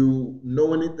 When you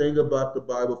know anything about the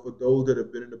Bible, for those that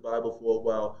have been in the Bible for a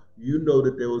while, you know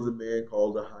that there was a man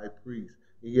called the high priest.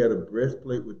 He had a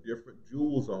breastplate with different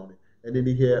jewels on it. And then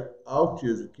he had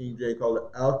ouches, King James called it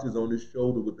ouches, on his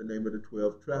shoulder with the name of the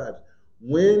 12 tribes.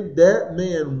 When that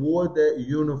man wore that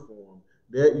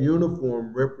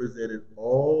uniform represented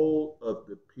all of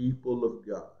the people of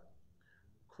God.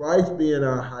 Christ being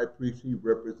our high priest, he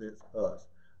represents us.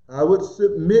 I would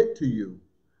submit to you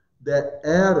that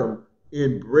Adam,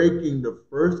 in breaking the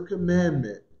first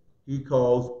commandment, he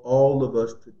calls all of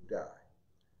us to die.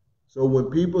 So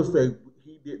when people say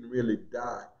he didn't really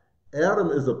die, Adam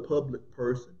is a public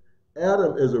person.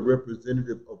 Adam is a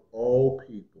representative of all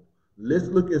people. Let's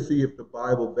look and see if the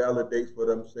Bible validates what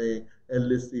I'm saying, and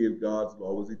let's see if God's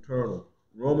law is eternal.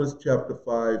 Romans chapter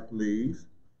 5, please.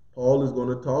 Paul is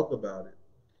going to talk about it.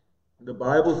 The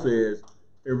Bible says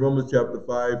in Romans chapter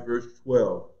 5, verse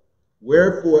 12,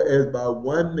 "Wherefore, as by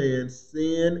one man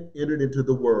sin entered into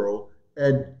the world,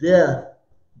 and death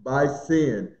by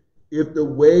sin. If the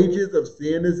wages of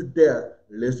sin is death,"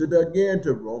 listen again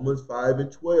to Romans 5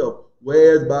 and 12,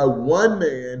 "whereas by one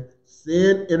man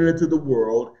sin entered into the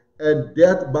world, and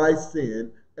death by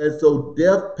sin, and so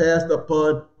death passed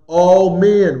upon all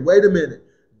men." Wait a minute.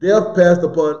 Death passed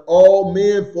upon all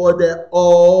men, for that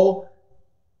all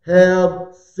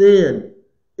have sinned.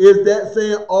 Is that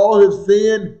saying all have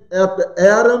sinned after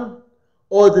Adam?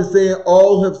 Or is it saying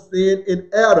all have sinned in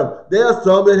Adam? There are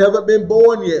some that haven't been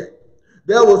born yet.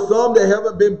 There were some that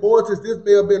haven't been born since this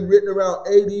may have been written around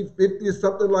 80, 50,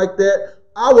 something like that.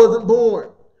 I wasn't born.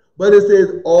 But it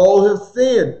says all have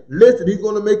sinned. Listen, he's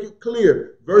going to make it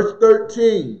clear. Verse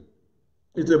 13.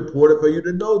 It's important for you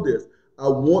to know this. I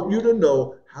want you to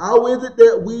know, how is it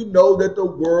that we know that the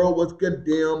world was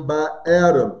condemned by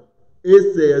Adam?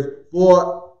 It says,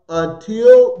 "For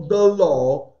until the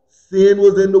law, sin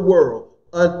was in the world."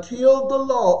 Until the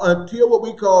law, until what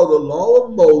we call the law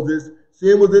of Moses,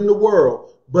 sin was in the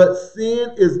world. But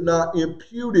sin is not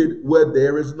imputed where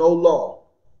there is no law.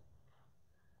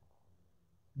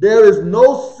 There is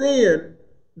no sin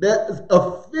that is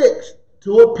affixed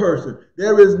to a person.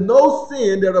 There is no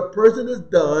sin that a person has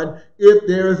done if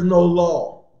there is no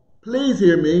law. Please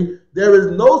hear me. There is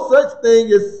no such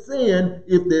thing as sin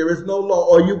if there is no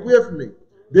law. Are you with me?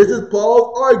 This is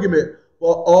Paul's argument.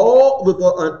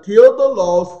 Until the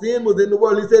law, sin was in the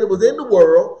world. He said it was in the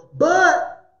world,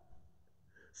 but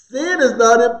sin is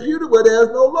not imputed where there is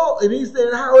no law. And he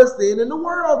said, how is sin in the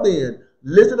world then?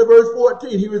 Listen to verse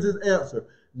 14. Here is his answer.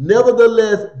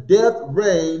 "Nevertheless, death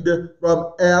reigned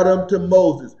from Adam to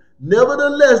Moses.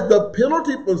 Nevertheless, the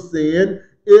penalty for sin,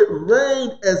 it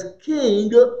reigned as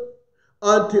king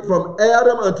from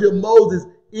Adam until Moses,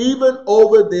 even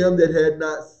over them that had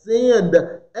not sinned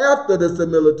after the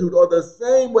similitude, or the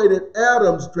same way that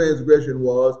Adam's transgression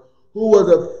was, who was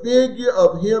a figure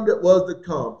of him that was to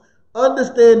come."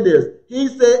 Understand this. He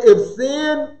said if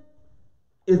sin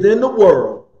is in the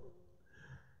world,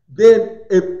 then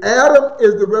if Adam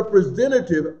is the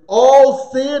representative,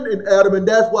 all sin in Adam, and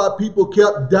that's why people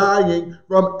kept dying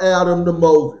from Adam to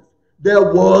Moses.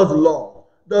 There was law.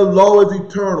 The law is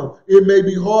eternal. It may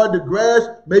be hard to grasp.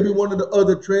 Maybe one of the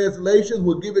other translations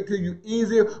will give it to you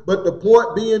easier. But the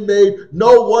point being made,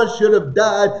 no one should have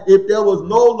died if there was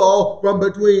no law from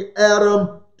between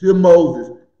Adam to Moses.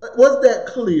 Was that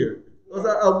clear?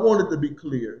 I want it to be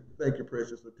clear. Thank you,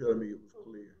 Precious, for telling me it was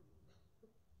clear.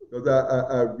 Because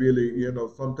I really,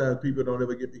 sometimes people don't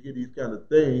ever get to hear these kind of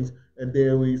things. And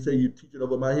then when you say you teach it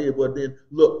over my head, well then,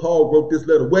 look, Paul wrote this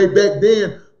letter way back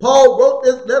then. Paul wrote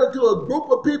this letter to a group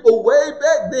of people way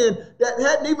back then that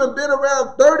hadn't even been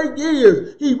around 30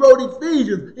 years. He wrote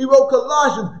Ephesians. He wrote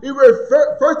Colossians. He wrote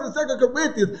 1st and 2nd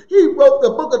Corinthians. He wrote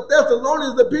the book of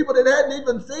Thessalonians to people that hadn't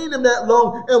even seen him that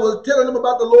long and was telling them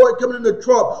about the Lord coming in the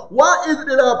trump. Why is it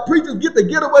that our preachers get to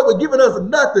get away with giving us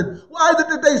nothing? Why is it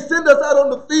that they send us out on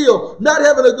the field not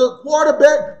having a good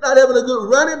quarterback, not having a good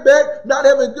running back, not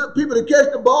having good people to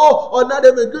catch the ball, or not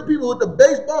having good people with the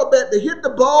baseball bat to hit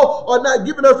the ball, or not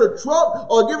giving us a truck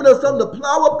or giving us something to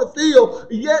plow up the field?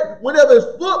 Yet whenever it's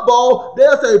football,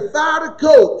 they'll say, fire the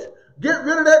coach, get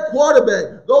rid of that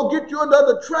quarterback, go get you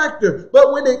another tractor.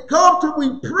 But when it comes to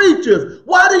we preachers,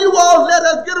 why do you all let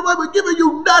us get away with giving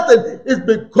you nothing? It's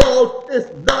because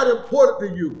it's not important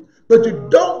to you. But you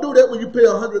don't do that when you pay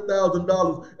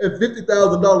 $100,000 and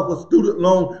 $50,000 for student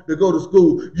loan to go to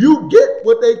school. You get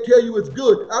what they tell you is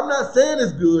good. I'm not saying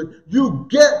it's good. You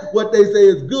get what they say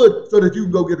is good so that you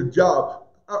can go get a job.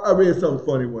 I read something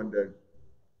funny one day.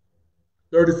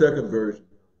 30-second version.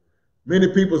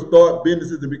 Many people start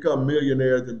businesses and become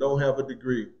millionaires and don't have a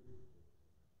degree.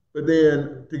 But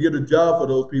then to get a job for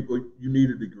those people, you need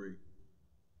a degree.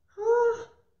 Huh?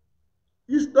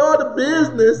 You start a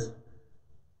business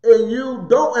and you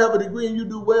don't have a degree and you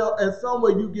do well, and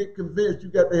somewhere you get convinced you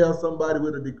got to have somebody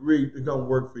with a degree to come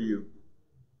work for you.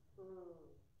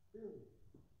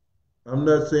 I'm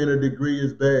not saying a degree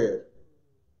is bad,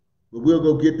 but we'll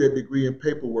go get that degree in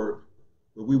paperwork,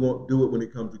 but we won't do it when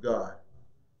it comes to God.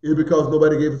 Is it because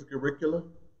nobody gave us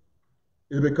curriculum?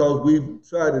 Is it because we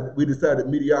decided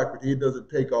mediocrity? It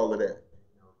doesn't take all of that.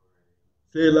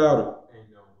 Say it louder.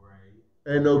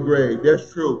 Ain't no grade.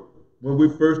 That's true. When we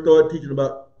first started teaching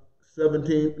about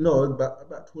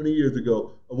 20 years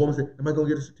ago, a woman said, am I going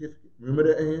to get a certificate? Remember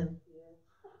that, Ann?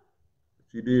 Yeah.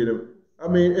 She did. I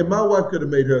mean, and my wife could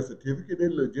have made her a certificate.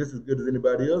 It looked just as good as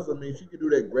anybody else. I mean, she could do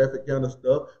that graphic kind of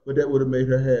stuff, but that would have made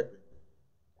her happy.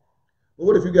 But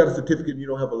what if you got a certificate and you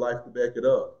don't have a life to back it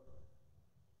up?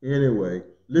 Anyway,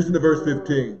 listen to verse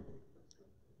 15.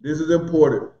 This is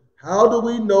important. How do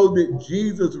we know that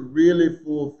Jesus really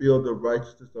fulfilled the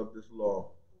righteousness of this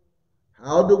law?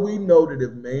 How do we know that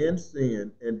if man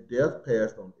sinned and death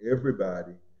passed on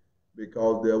everybody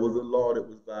because there was a law that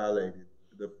was violated,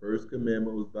 the first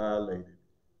commandment was violated,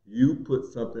 you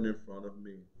put something in front of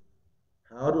me?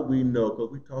 How do we know?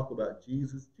 Because we talk about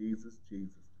Jesus, Jesus,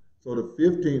 Jesus. So the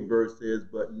 15th verse says,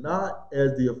 but not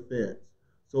as the offense,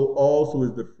 so also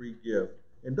is the free gift.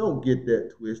 And don't get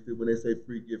that twisted when they say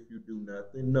free gift, you do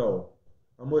nothing. No.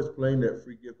 I'm going to explain that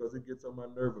free gift because it gets on my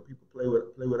nerve when people play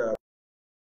with our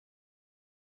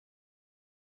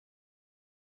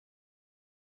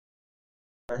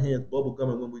hands, bubble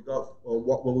gumming when we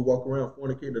walk around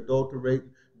fornicating, adulterating,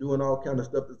 doing all kind of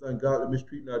stuff that's ungodly,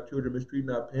 mistreating our children,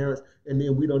 mistreating our parents, and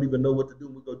then we don't even know what to do.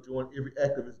 We go join every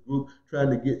activist group trying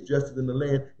to get justice in the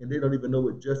land, and they don't even know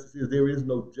what justice is. There is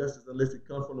no justice unless it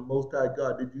comes from the Most High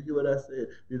God. Did you hear what I said?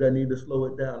 Did I need to slow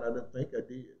it down? I don't think I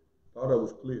did. Thought I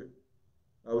was clear.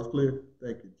 I was clear?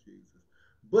 Thank you, Jesus.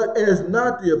 But as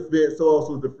not the offense, so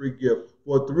also is the free gift.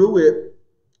 For through it,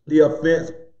 the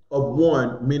offense of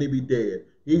one, many be dead.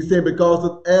 He said, because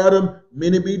of Adam,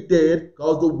 many be dead,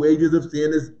 because the wages of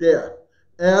sin is death.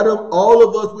 Adam, all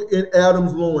of us were in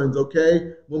Adam's loins,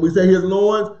 okay? When we say his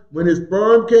loins, when his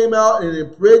sperm came out and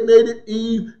impregnated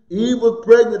Eve, Eve was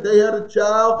pregnant, they had a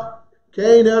child.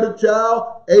 Cain had a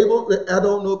child. Abel, I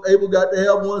don't know if Abel got to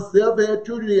have one. Seth had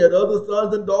children. He had other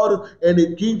sons and daughters. And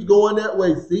it keeps going that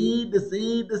way. Seed to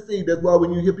seed to seed. That's why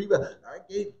when you hear people, I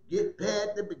can't get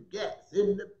past the begats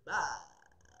in the Bible.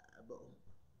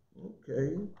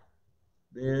 Okay.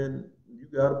 Then you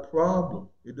got a problem.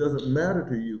 It doesn't matter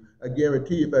to you. I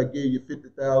guarantee you, if I gave you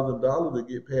 $50,000 to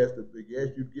get past the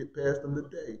begats, you'd get past them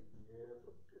today.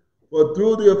 For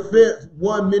through the offense,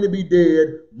 one many be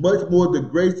dead, much more the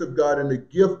grace of God and the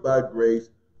gift by grace,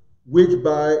 which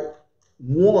by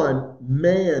one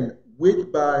man,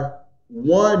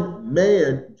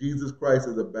 Jesus Christ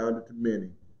has abounded to many.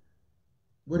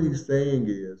 What he's saying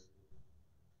is,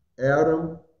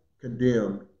 Adam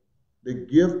condemned. The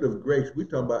gift of grace, we're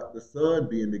talking about the Son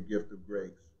being the gift of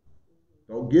grace.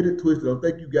 Don't get it twisted. Don't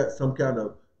think you got some kind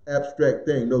of abstract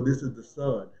thing. No, this is the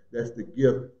Son. That's the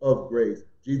gift of grace.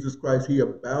 Jesus Christ, he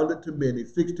abounded to many.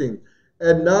 16.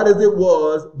 And not as it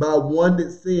was by one that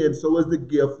sinned, so is the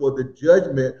gift for the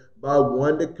judgment by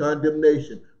one that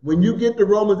condemnation. When you get to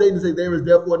Romans 8 and say, there is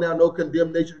therefore now no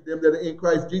condemnation to them that are in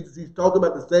Christ Jesus, he's talking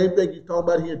about the same thing he's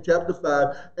talking about here in chapter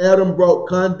 5. Adam brought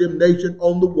condemnation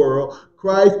on the world.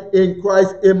 Christ,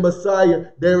 in Messiah,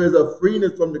 there is a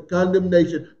freeness from the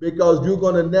condemnation because you're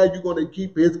going to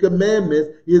keep his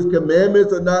commandments. His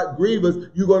commandments are not grievous.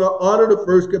 You're going to honor the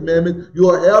first commandment. You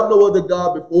will have no other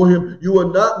God before him. You will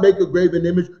not make a graven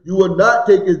image. You will not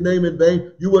take his name in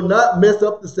vain. You will not mess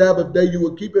up the Sabbath day. You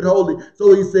will keep it holy.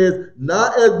 So he says,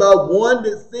 not as by one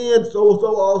that sinned, so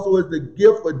also is the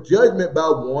gift for judgment by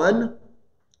one,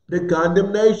 the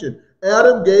condemnation.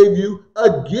 Adam gave you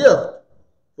a gift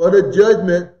for the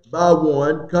judgment by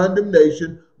one,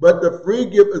 condemnation, but the free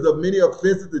gift is of many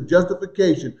offenses to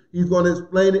justification. He's going to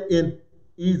explain it in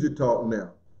easy talk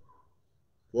now.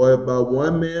 For if by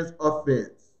one man's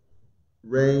offense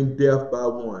reigned death by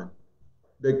one,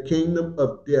 the kingdom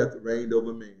of death reigned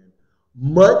over man.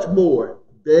 Much more,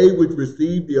 they which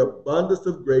receive the abundance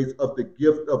of grace of the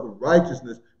gift of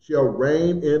righteousness shall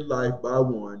reign in life by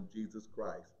one, Jesus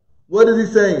Christ. What is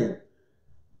he saying?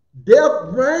 Death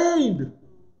reigned.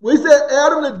 We said,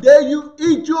 Adam, the day you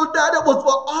eat, you'll die. That was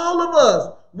for all of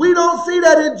us. We don't see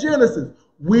that in Genesis.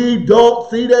 We don't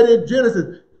see that in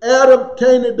Genesis. Adam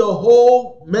tainted the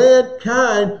whole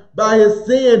mankind by his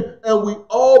sin, and we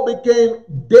all became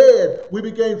dead. We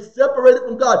became separated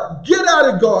from God. Get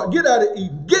out of God. Get out of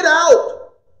Eden. Get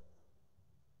out.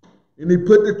 And he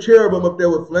put the cherubim up there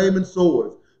with flaming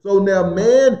swords. So now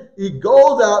man, he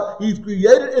goes out, he's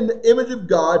created in the image of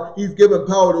God, he's given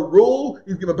power to rule,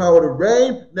 he's given power to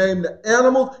reign, name the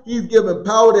animals, he's given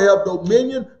power to have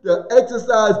dominion, to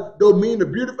exercise dominion, to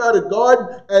beautify the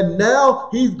garden, and now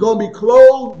he's going to be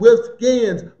clothed with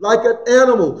skins like an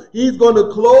animal. He's going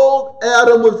to clothe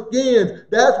Adam with skins.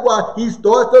 That's why he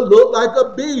starts to look like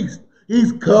a beast.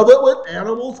 He's covered with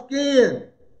animal skin.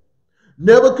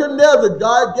 Nebuchadnezzar,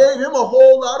 God gave him a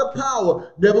whole lot of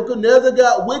power. Nebuchadnezzar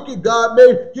got wicked. God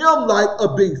made him like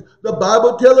a beast. The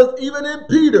Bible tells us even in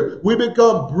Peter, we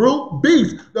become brute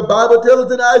beasts. The Bible tells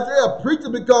us in Isaiah, preachers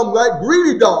become like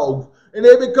greedy dogs. And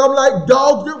they become like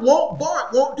dogs that won't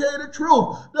bark, won't tell you the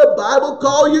truth. The Bible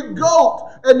calls you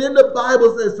goats. And then the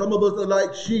Bible says some of us are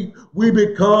like sheep. We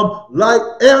become like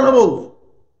animals.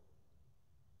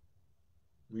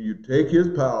 When you take his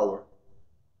power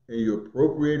and you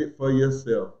appropriate it for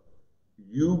yourself,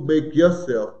 you make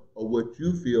yourself or what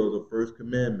you feel the first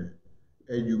commandment,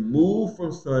 and you move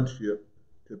from sonship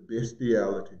to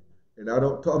bestiality. And I'm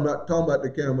not talking about the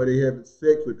kind where they having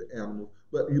sex with the animals,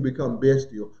 but you become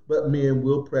bestial. But men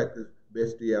will practice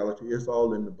bestiality. It's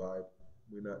all in the Bible.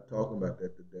 We're not talking about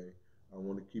that today. I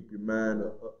want to keep your mind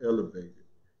elevated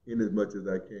in as much as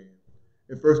I can.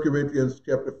 In 1 Corinthians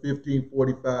chapter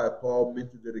 15:45, Paul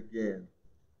mentions it again.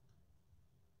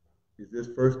 Is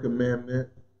this first commandment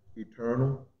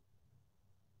eternal?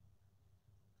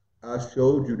 I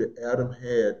showed you that Adam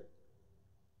had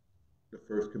the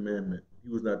first commandment. He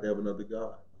was not to have another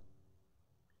God.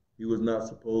 He was not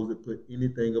supposed to put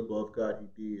anything above God.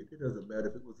 He did. It doesn't matter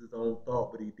if it was his own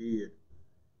thought, but he did.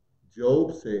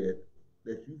 Job said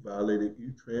that you violated,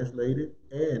 you translated,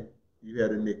 and you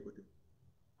had iniquity.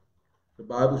 The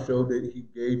Bible showed that he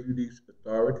gave you these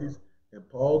authorities, and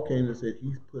Paul came and said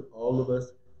he's put all of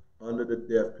us under the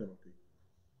death penalty.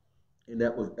 And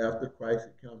that was after Christ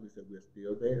had come. He said, we're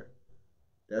still there.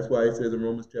 That's why it says in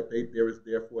Romans chapter 8, there is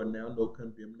therefore now no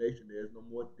condemnation. There is no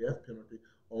more death penalty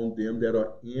on them that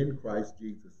are in Christ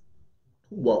Jesus,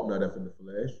 who walk not after the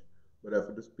flesh, but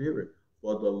after the Spirit.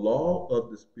 For the law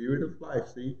of the Spirit of life,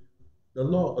 see, the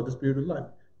law of the Spirit of life.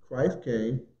 Christ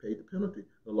came, paid the penalty.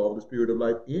 The law of the Spirit of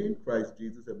life in Christ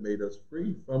Jesus have made us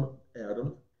free from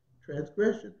Adam's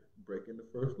transgression, breaking the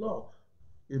first law.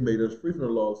 It made us free from the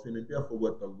law of sin and death. For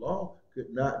what the law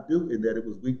could not do, in that it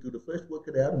was weak through the flesh, what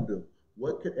could Adam do?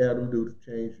 What could Adam do to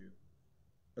change you?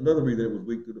 Another reason it was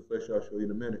weak through the flesh, I'll show you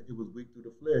in a minute. It was weak through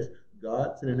the flesh.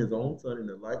 God sending his own son in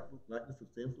the likeness of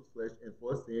sinful flesh, and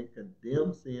for sin,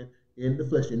 condemned sin in the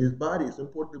flesh, in his body. It's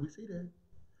important that we see that.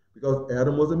 Because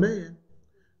Adam was a man.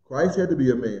 Christ had to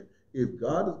be a man. If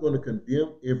God is going to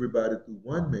condemn everybody through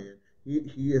one man,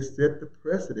 he has set the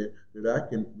precedent that I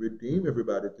can redeem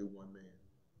everybody through one man.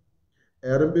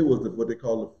 Adam was what they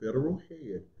call the federal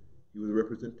head. He was a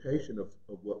representation of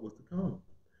what was to come.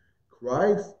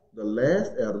 Christ, the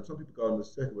last Adam, some people call him the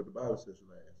second, but the Bible says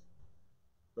last.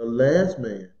 The last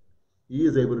man, he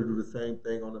is able to do the same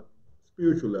thing on a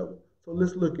spiritual level. So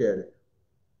let's look at it.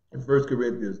 In 1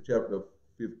 Corinthians chapter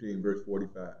 15, verse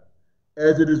 45.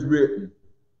 As it is written,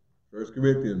 1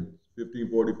 Corinthians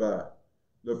 15:45.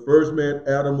 The first man,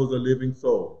 Adam, was a living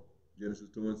soul. Genesis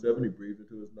 2:7, he breathed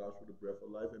into his nostril the breath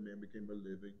of life, and man became a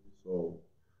living soul.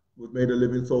 Was made a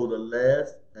living soul. The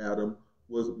last Adam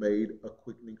was made a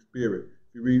quickening spirit.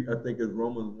 If you read, I think it's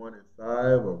Romans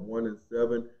 1:5 or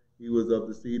 1:7, he was of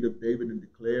the seed of David and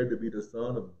declared to be the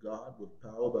Son of God with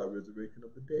power by resurrection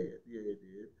of the dead. Yeah, he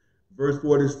did. Verse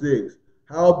 46,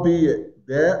 howbeit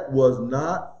that was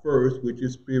not first which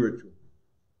is spiritual,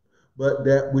 but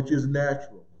that which is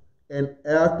natural, and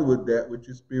afterward that which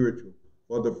is spiritual.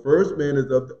 For the first man is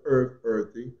of the earth,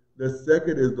 earthy, the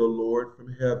second is the Lord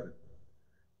from heaven.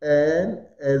 And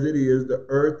as it is the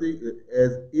earthy,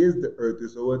 as is the earthy,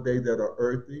 so are they that are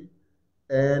earthy,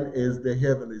 and is the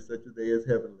heavenly, such as they is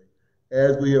heavenly.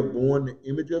 As we have borne the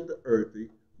image of the earthy,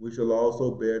 we shall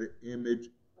also bear the image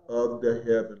of the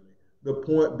heavenly. The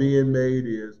point being made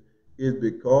is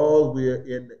because we are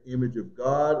in the image of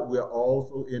God, we are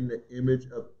also in the image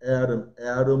of Adam.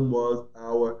 Adam was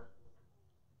our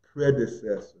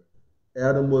predecessor.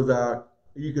 Adam was our,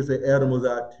 you can say Adam was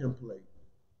our template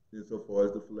insofar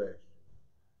as the flesh.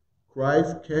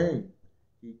 Christ came.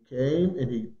 He came and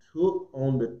he took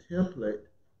on the template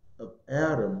of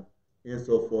Adam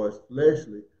insofar as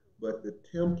fleshly, but the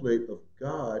template of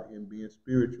God in being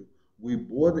spiritual. We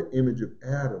bore the image of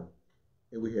Adam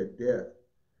and we had death.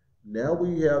 Now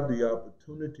we have the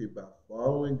opportunity by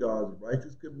following God's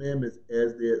righteous commandments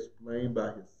as they're explained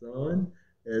by his son,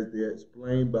 as they're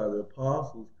explained by the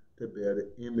apostles, to bear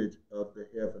the image of the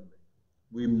heavenly.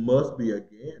 We must be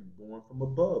again born from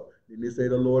above. Didn't he say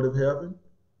the Lord of heaven?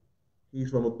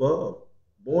 He's from above.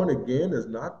 Born again is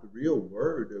not the real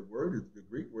word. The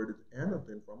Greek word is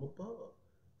anathen, from above.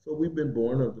 So we've been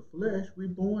born of the flesh. We're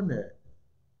born that.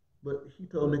 But he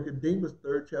told Nicodemus,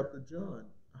 3rd chapter John,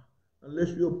 unless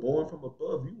you're born from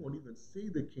above, you won't even see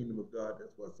the kingdom of God.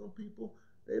 That's why some people,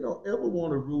 they don't ever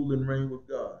want to rule and reign with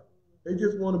God. They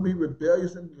just want to be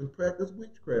rebellious and practice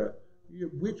witchcraft.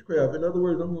 Witchcraft. In other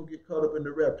words, I'm going to get caught up in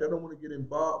the rapture. I don't want to get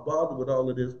bothered with all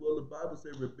of this. Well, the Bible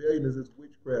says rebellion is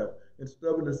witchcraft, and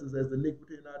stubbornness is as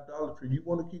iniquity and idolatry. You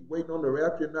want to keep waiting on the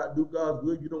rapture and not do God's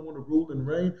will. You don't want to rule and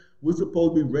reign. We're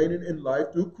supposed to be reigning in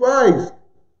life through Christ.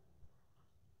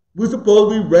 We're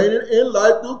supposed to be reigning in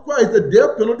life through Christ. The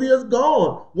death penalty is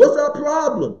gone. What's our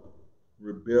problem?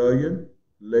 Rebellion,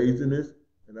 laziness,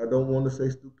 and I don't want to say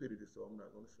stupidity, so I'm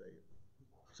not going to say it.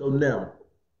 So now,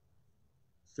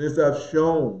 since I've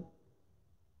shown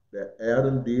that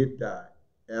Adam did die,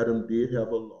 Adam did have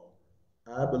a law,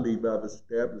 I believe I've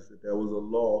established that there was a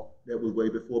law that was way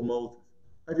before Moses.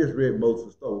 I just read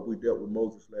Moses' story. We dealt with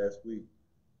Moses last week.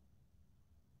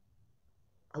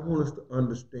 I want us to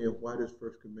understand why this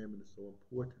first commandment is so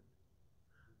important.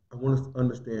 I want us to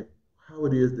understand how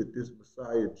it is that this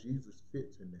Messiah, Jesus,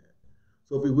 fits in that.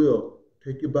 So if you will,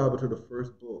 take your Bible to the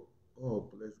first book. Oh,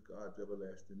 bless God's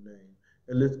everlasting name.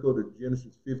 And let's go to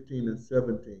Genesis 15 and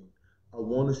 17. I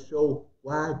want to show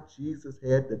why Jesus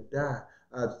had to die.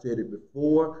 I've said it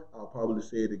before. I'll probably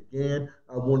say it again.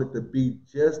 I want it to be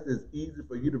just as easy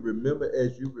for you to remember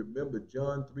as you remember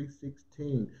John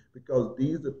 3:16, because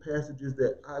these are passages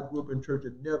that I grew up in church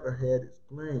and never had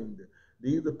explained.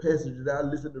 These are passages that I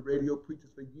listened to radio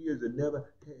preachers for years and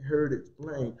never heard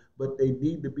explained, but they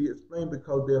need to be explained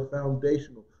because they're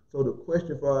foundational. So the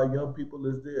question for our young people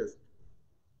is this: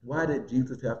 why did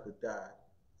Jesus have to die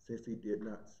since he did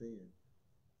not sin?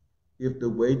 If the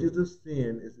wages of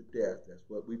sin is death, that's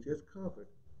what we just covered,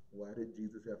 why did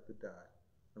Jesus have to die?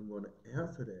 I'm going to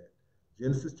answer that.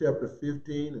 Genesis chapter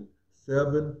 15 and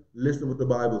 7, listen what the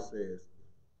Bible says.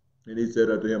 And he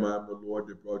said unto him, I am the Lord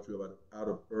that brought you out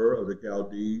of Ur of the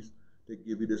Chaldees to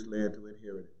give you this land to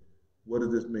inherit it. What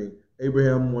does this mean?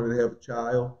 Abraham wanted to have a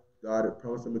child. God had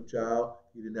promised him a child.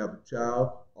 He didn't have a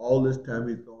child. All this time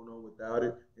he's going on without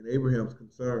it. And Abraham's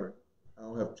concerned. I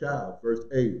don't have a child. Verse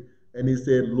 8. And he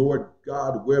said, Lord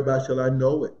God, whereby shall I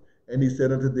know it? And he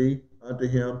said unto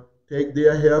him, take thee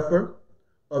a heifer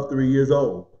of 3 years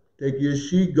old. Take ye a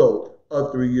she-goat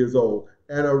of 3 years old,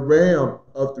 and a ram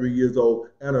of 3 years old,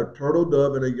 and a turtle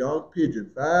dove, and a young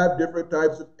pigeon, 5 different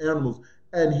types of animals.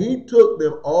 And he took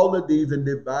them, all of these, and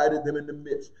divided them in the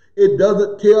midst. It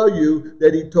doesn't tell you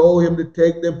that he told him to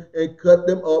take them and cut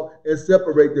them up and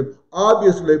separate them.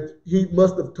 Obviously, he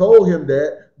must have told him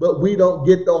that, but we don't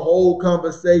get the whole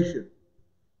conversation.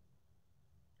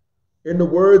 In the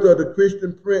words of the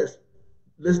Christian Prince,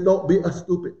 let's don't be a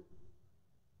stupid.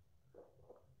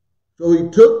 So he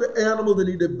took the animals and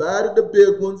he divided the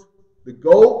big ones, the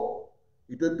goat.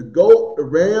 He took the goat, the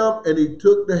ram, and he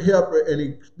took the heifer, and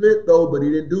he split those, but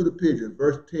he didn't do the pigeon.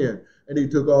 Verse 10. And he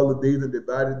took all of these and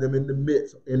divided them in the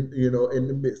midst, in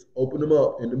the midst, opened them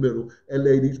up in the middle, and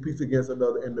laid each piece against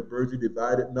another. And the birds he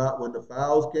divided not. When the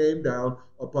fowls came down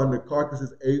upon the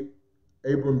carcasses,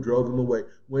 Abram drove them away.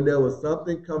 When there was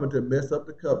something coming to mess up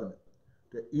the covenant,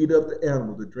 to eat up the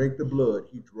animal, to drink the blood,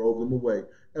 he drove them away.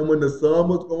 And when the sun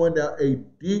was going down, a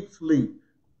deep sleep,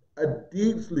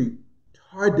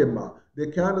 tardima, the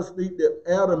kind of sleep that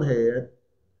Adam had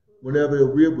whenever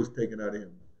a rib was taken out of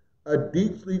him. A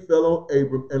deep sleep fell on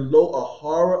Abram, and lo, a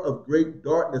horror of great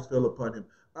darkness fell upon him.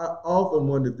 I often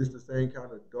wonder if this is the same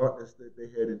kind of darkness that they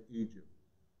had in Egypt.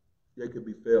 They could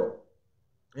be felt.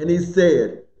 And he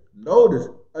said, notice,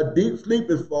 a deep sleep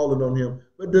is falling on him.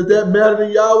 But does that matter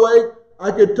to Yahweh?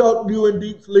 I can talk to you in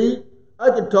deep sleep. I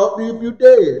can talk to you if you're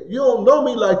dead. You don't know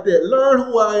me like that. Learn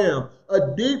who I am.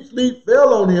 A deep sleep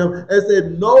fell on him and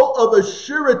said, know of a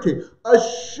surety. A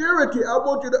surety. I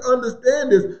want you to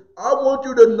understand this. I want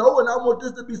you to know, and I want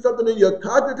this to be something in your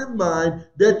cognitive mind,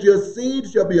 that your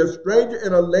seed shall be a stranger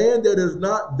in a land that is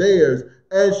not theirs,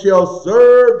 and shall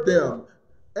serve them,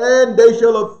 and they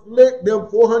shall afflict them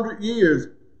 400 years.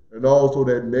 And also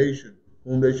that nation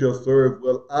whom they shall serve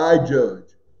will I judge.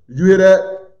 Did you hear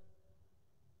that?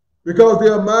 Because they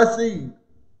are my seed.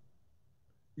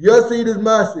 Your seed is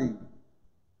my seed.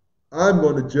 I'm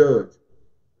going to judge.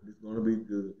 going to be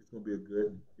good. It's going to be a good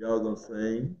one. Y'all going to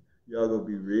sing. Y'all going to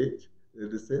be rich. The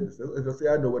descendants. I say,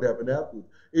 I know what happened afterwards.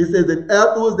 It says, and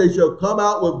afterwards they shall come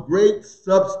out with great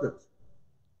substance.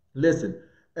 Listen,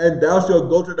 and thou shalt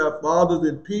go to thy fathers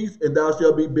in peace, and thou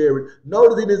shalt be buried.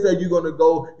 Notice he didn't say you're going to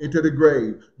go into the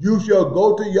grave. You shall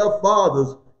go to your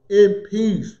fathers in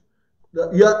peace.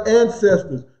 Your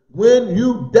ancestors. When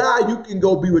you die, you can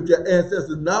go be with your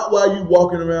ancestors, not while you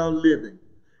walking around living.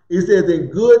 It says, in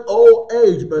good old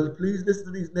age, but please listen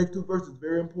to these next two verses,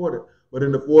 very important. But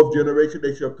in the fourth generation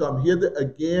they shall come hither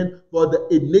again, for the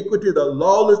iniquity, the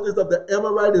lawlessness of the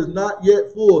Amorite is not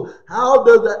yet full. How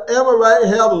does the Amorite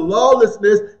have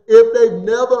lawlessness if they've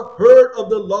never heard of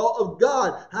the law of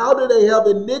God? How do they have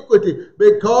iniquity?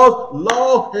 Because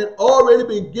law had already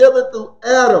been given through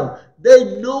Adam. They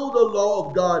knew the law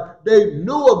of God. They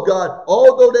knew of God.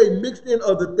 Although they mixed in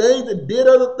other things and did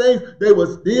other things, they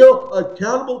were still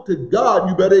accountable to God.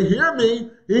 You better hear me.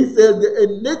 He says the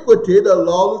iniquity, the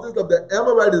lawlessness of the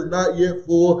Amorite is not yet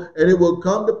full, and it will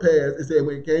come to pass. It said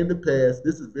when it came to pass,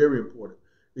 this is very important.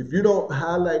 If you don't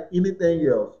highlight anything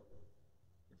else,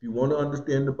 if you want to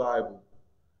understand the Bible,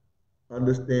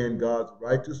 understand God's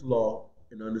righteous law,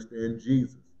 and understand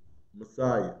Jesus,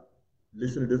 Messiah,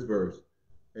 listen to this verse.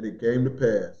 And it came to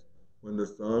pass, when the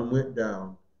sun went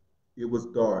down, it was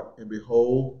dark, and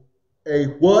behold, a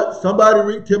what?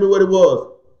 Somebody tell me what it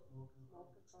was.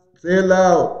 Say it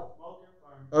loud.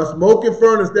 A smoking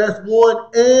furnace, that's one,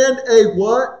 and a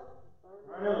what?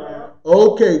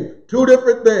 Okay, two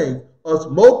different things. A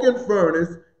smoking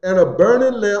furnace and a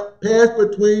burning lamp passed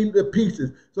between the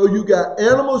pieces. So you got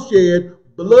animals shed,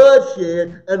 blood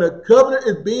shed, and a covenant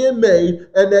is being made,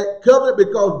 and that covenant,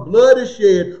 because blood is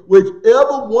shed,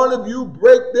 whichever one of you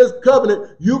break this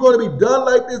covenant, you're going to be done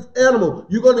like this animal.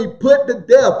 You're going to be put to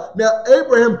death. Now,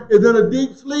 Abraham is in a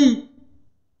deep sleep.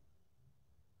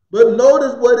 But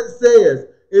notice what it says.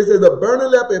 It says a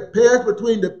burning lamp had passed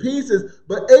between the pieces,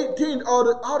 but 18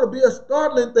 ought to be a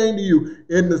startling thing to you.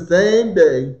 In the same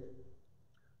day,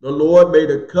 the Lord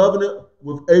made a covenant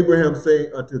with Abraham,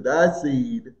 saying, unto thy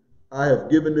seed I have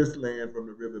given this land from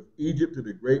the river of Egypt to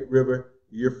the great river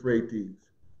Euphrates.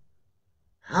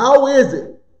 How is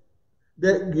it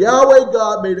that Yahweh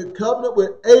God made a covenant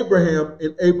with Abraham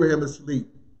and Abraham is asleep?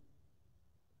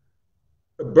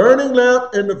 The burning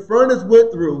lamp and the furnace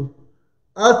went through.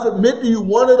 I submit to you,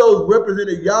 one of those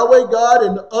represented Yahweh God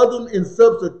and the other in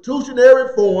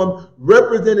substitutionary form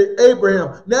represented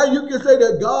Abraham. Now you can say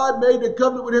that God made the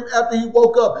covenant with him after he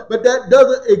woke up, but that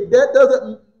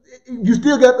doesn't, you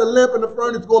still got the lamp and the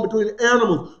furnace going between the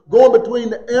animals. Going between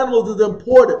the animals is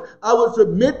important. I would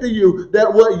submit to you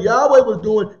that what Yahweh was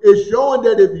doing is showing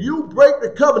that if you break the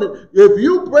covenant, if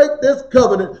you break this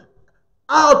covenant,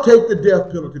 I'll take the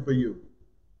death penalty for you.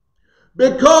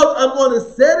 Because I'm going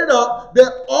to set it up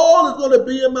that all is going to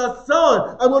be in my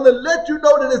son. I'm going to let you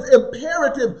know that it's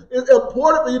imperative, it's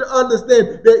important for you to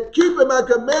understand that keeping my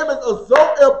commandments are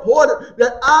so important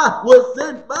that I will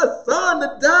send my son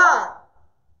to die.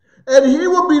 And he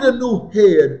will be the new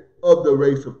head of the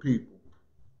race of people.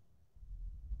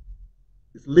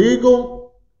 It's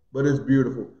legal, but it's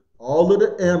beautiful. All of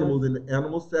the animals in the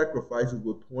animal sacrifices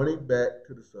were pointing back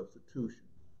to the substitution.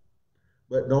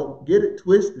 But don't get it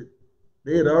twisted.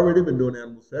 They had already been doing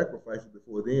animal sacrifices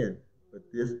before then, but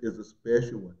this is a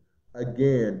special one.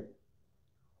 Again,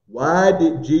 why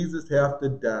did Jesus have to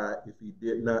die if he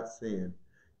did not sin?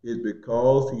 It's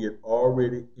because he had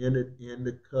already entered in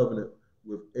the covenant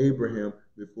with Abraham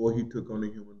before he took on a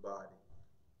human body.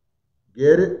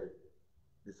 Get it?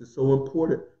 This is so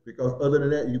important because other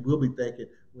than that, you will be thinking,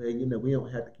 well, we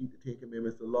don't have to keep the Ten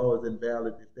Commandments. The law is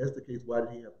invalid. If that's the case, why did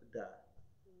he have to die?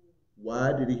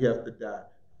 Why did he have to die?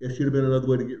 It should have been another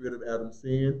way to get rid of Adam's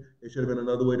sin. It should have been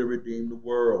another way to redeem the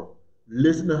world.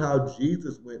 Listen to how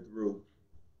Jesus went through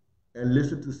and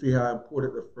listen to see how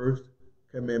important the first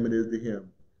commandment is to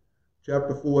him.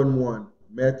 Chapter 4 and 1.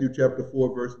 Matthew chapter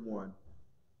 4 verse 1.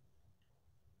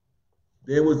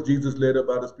 Then was Jesus led up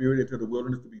by the Spirit into the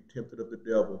wilderness to be tempted of the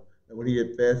devil. And when he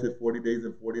had fasted 40 days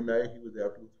and 40 nights, he was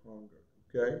afterwards hungry.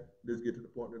 Okay? Let's get to the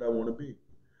point that I want to be.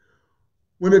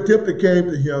 When the tempter came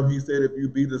to him, he said, if you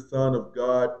be the Son of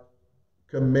God,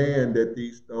 command that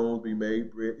these stones be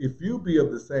made bread. If you be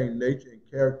of the same nature and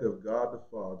character of God the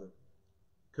Father,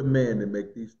 command and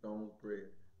make these stones bread.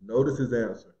 Notice his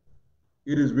answer.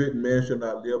 It is written, man shall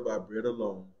not live by bread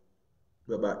alone,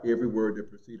 but by every word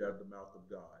that proceeds out of the mouth of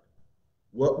God.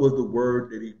 What was the word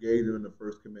that he gave them in the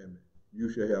first commandment?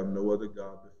 You shall have no other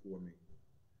God before me.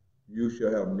 You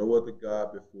shall have no other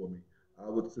God before me. I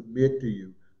would submit to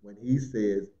you, when he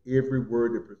says every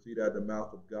word that proceeds out of the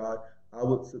mouth of God, I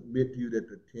would submit to you that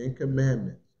the Ten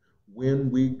Commandments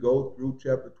when we go through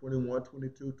chapter 21,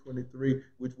 22, 23,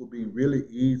 which will be really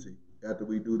easy after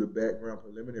we do the background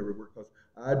preliminary work, because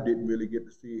I didn't really get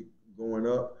to see it going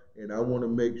up, and I want to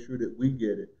make sure that we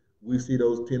get it. We see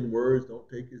those 10 words, don't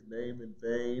take his name in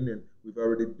vain, and we've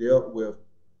already dealt with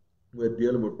we're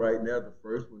dealing with right now. The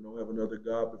first one, don't have another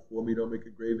God before me. Don't make a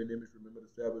graven image. Remember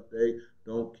the Sabbath day.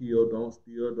 Don't kill. Don't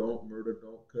steal. Don't murder.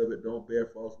 Don't covet. Don't bear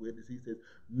false witness. He says,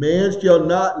 man shall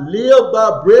not live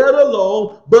by bread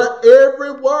alone, but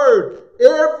every word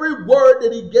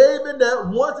that he gave in that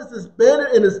once is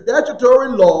suspended in his statutory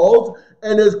laws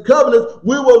and his covenants,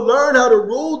 we will learn how to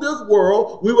rule this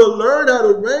world. We will learn how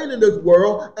to reign in this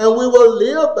world, and we will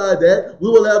live by that. We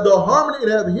will have the harmony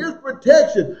and have his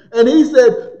protection. And he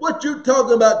said, what you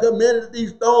talking about, commanding that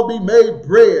these stones be made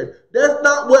bread? That's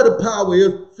not where the power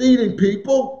is, feeding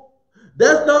people.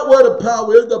 That's not where the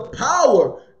power is. The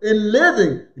power in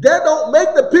living. That don't make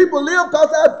the people live because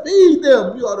I feed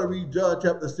them. You ought to read John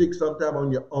chapter 6 sometime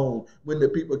on your own when the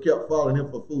people kept following him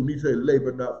for food. And he said,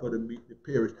 labor not for the meat that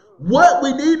perish. What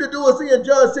we need to do is see in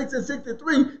John 6 and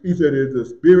 63, he said, it's the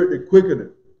spirit that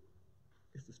quickeneth.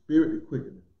 It's the spirit that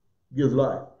quickeneth. Gives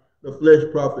life. The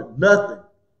flesh profit nothing.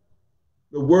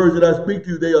 The words that I speak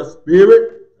to you, they are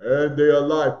spirit and they are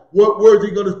life. What words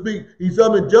he going to speak? He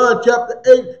said in John chapter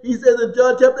 8, he says in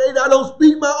John chapter 8, I don't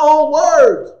speak my own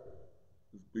words.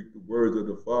 I speak the words of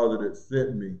the Father that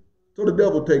sent me. So the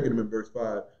devil taking him in verse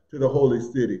 5 to the holy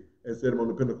city and set him on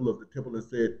the pinnacle of the temple and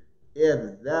said,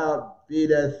 if thou be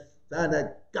the Son of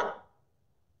God,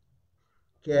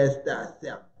 cast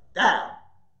thyself down.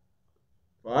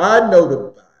 For I know the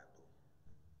Bible.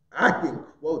 I can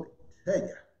quote it to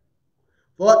you.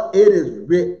 For it is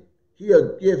written,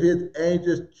 he'll give his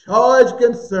angels charge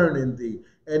concerning thee,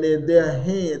 and in their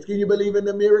hands. Can you believe in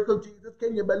the miracle, Jesus?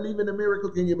 Can you believe in the miracle?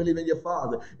 Can you believe in your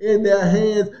Father? In their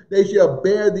hands they shall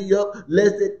bear thee up,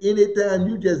 lest at any time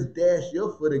you just dash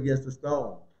your foot against a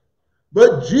stone.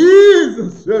 But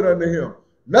Jesus said unto him,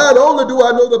 not only do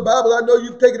I know the Bible, I know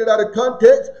you've taken it out of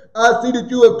context. I see that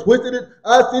you have twisted it.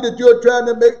 I see that you're trying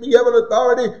to make me have an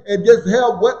authority and just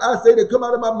have what I say to come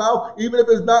out of my mouth, even if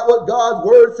it's not what God's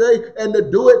word say, and to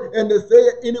do it and to say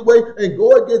it anyway and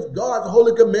go against God's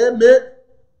holy commandment.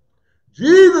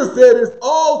 Jesus said it's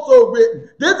also written.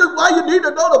 This is why you need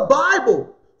to know the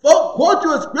Bible. Folks quote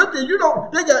you a scripture,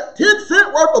 they got 10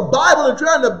 cents worth of Bible and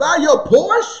trying to buy your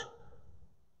Porsche.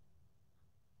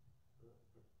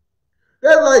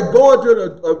 That's like going to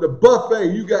the buffet.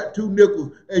 You got 2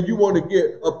 nickels and you want to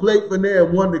get a plate for there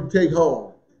and one to take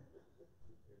home.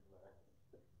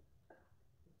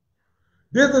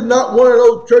 This is not one of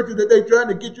those churches that they're trying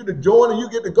to get you to join and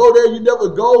you get to go there, you never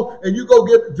go, and you go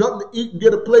get something to eat and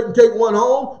get a plate and take one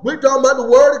home. We're talking about the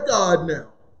word of God now.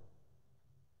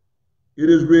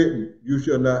 It is written, you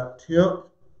shall not tempt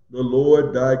the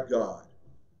Lord thy God.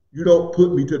 You don't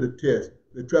put me to the test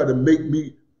to try to make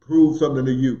me prove something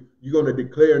to you. You're going to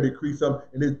declare and decree something,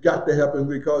 and it's got to happen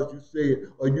because you say it.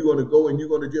 Or you're going to go and you're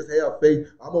going to just have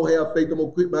faith. I'm going to have faith. I'm going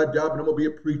to quit my job and I'm going to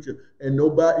be a preacher. And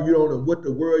nobody, you don't know what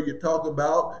the word you're talking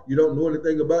about. You don't know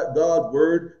anything about God's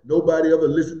word. Nobody ever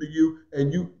listened to you.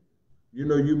 And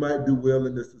you might do well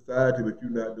in this society, but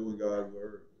you're not doing God's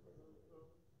word.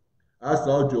 I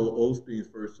saw Joel Osteen's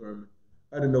first sermon.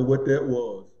 I didn't know what that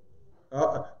was.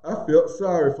 I felt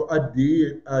sorry for. I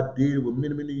did. It was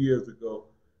many, many years ago.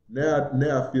 Now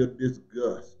I feel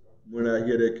disgust when I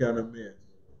hear that kind of mess.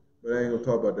 But I ain't going to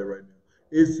talk about that right now.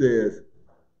 It says,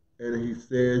 and he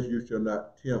says, you shall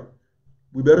not tempt.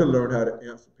 We better learn how to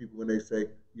answer people when they say,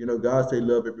 God say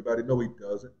love everybody. No, he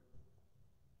doesn't.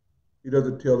 He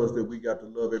doesn't tell us that we got to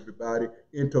love everybody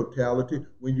in totality.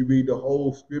 When you read the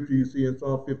whole scripture, you see in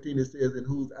Psalm 15, it says, in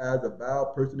whose eyes a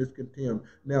vile person is condemned.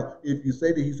 Now, if you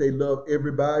say that he say love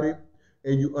everybody,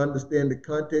 and you understand the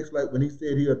context, like when he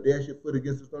said he'll dash your foot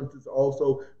against the stone, it's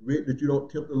also written that you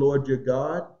don't tempt the Lord your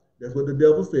God. That's what the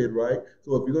devil said, right?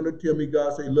 So if you're going to tell me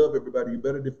God say love everybody, you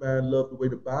better define love the way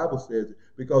the Bible says it.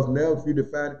 Because now if you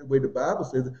define it the way the Bible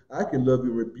says it, I can love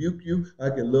you and rebuke you. I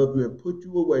can love you and put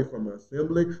you away from an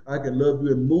assembly. I can love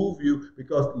you and move you,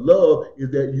 because love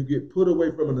is that you get put away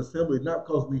from an assembly, not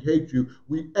because we hate you.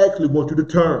 We actually want you to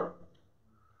turn.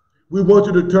 We want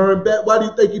you to turn back. Why do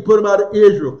you think he put them out of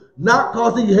Israel? Not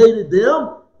because he hated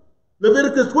them.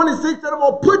 Leviticus 26 said, I'm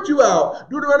going to put you out.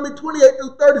 Deuteronomy 28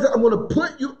 through 30 said, I'm going to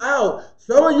put you out.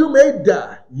 Some of you may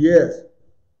die. Yes.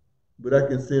 But I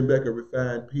can send back a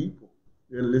refined people.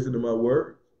 They'll listen to my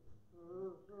word.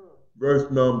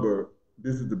 Verse number,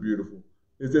 this is the beautiful.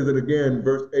 It says it again,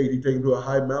 verse 8, he takes him to a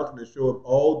high mountain and show him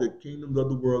all the kingdoms of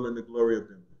the world and the glory of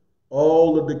them.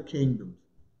 All of the kingdoms.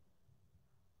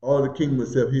 All the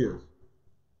kingdoms except his.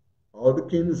 All the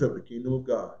kingdoms except the kingdom of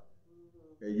God.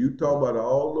 And you talk about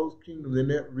all those kingdoms in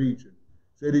that region.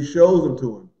 Said he shows them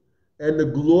to him. And the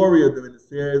glory of them. And it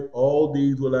says, all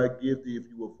these will I give thee if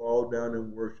you will fall down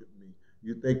and worship me.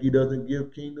 You think he doesn't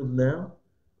give kingdoms now?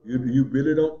 You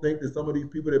really don't think that some of these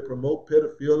people that promote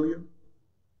pedophilia,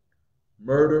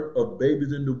 murder of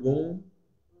babies in the womb,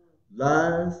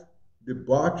 lies,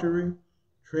 debauchery,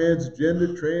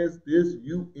 transgender, trans this,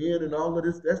 UN, and all of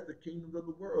this, that's the kingdoms of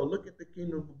the world. Look at the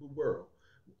kingdoms of the world.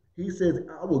 He says,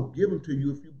 I will give them to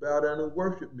you if you bow down and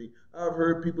worship me. I've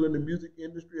heard people in the music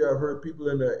industry, I've heard people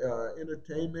in the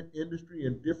entertainment industry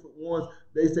and different ones,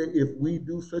 they say if we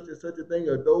do such and such a thing,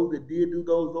 or those that did do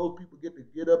those people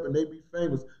get up and they be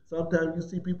famous. Sometimes you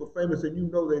see people famous and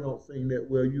you know they don't sing that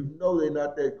well. You know they're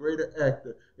not that great an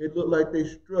actor. It look like they're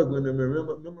struggling to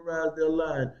memorize their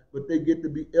line, but they get to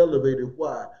be elevated.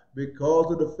 Why?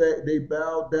 Because of the fact they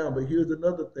bowed down. But here's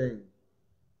another thing.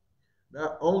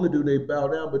 Not only do they bow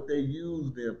down, but they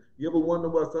use them. You ever wonder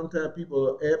why sometimes people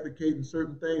are advocating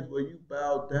certain things where you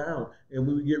bow down, and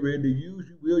when we get ready to use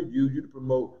you, we'll use you to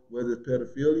promote whether it's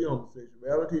pedophilia,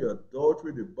 homosexuality,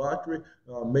 adultery, debauchery,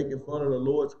 making fun of the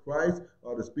Lord's Christ,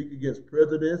 or to speak against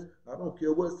presidents. I don't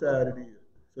care what side it is.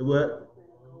 So what?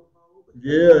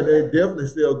 Yeah, they definitely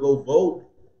still go vote.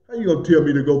 How you gonna tell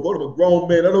me to go vote? I'm a grown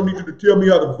man. I don't need you to tell me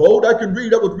how to vote. I can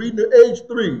read. I was reading at age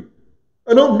 3.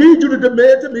 I don't need you to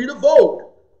demand to me to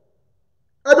vote.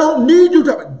 I don't need you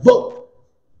to vote.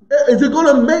 Is it going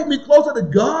to make me closer to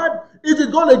God? Is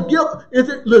it going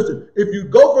to listen, if you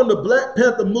go from the Black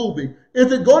Panther movie,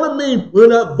 is it going to mean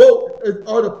when I vote,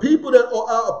 are the people that are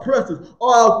our oppressors,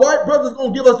 are our white brothers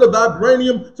going to give us the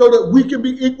vibranium so that we can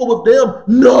be equal with them?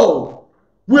 No,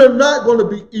 we're not going to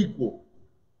be equal.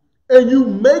 And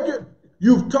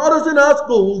you've taught us in our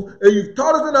schools and you've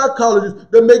taught us in our colleges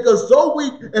that make us so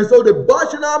weak and so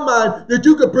debauched in our mind that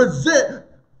you can present,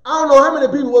 I don't know how many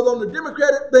people was on the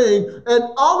Democratic thing, and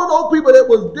all of those people that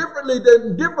was differently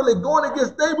going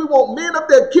against things, we want men up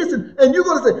there kissing, and you're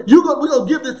going to say, we're going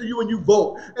to give this to you when you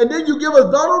vote. And then you give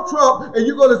us Donald Trump, and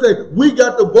you're going to say, we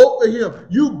got to vote for him.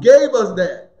 You gave us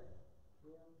that.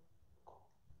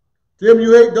 Tim,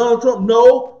 you hate Donald Trump?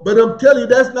 No, but I'm telling you,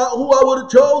 that's not who I would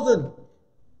have chosen.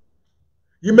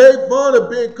 You made fun of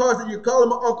Ben Carson. You call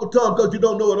him Uncle Tom because you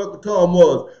don't know what Uncle Tom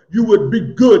was. You would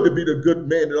be good to be the good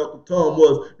man that Uncle Tom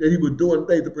was, that he was doing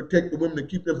things to protect the women and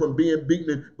keep them from being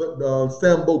beaten. But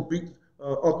Sambo beat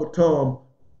Uncle Tom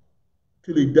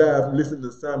till he died from listening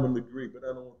to Simon Legree. But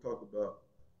I don't want to talk about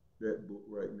that book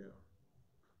right now.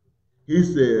 He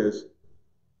says,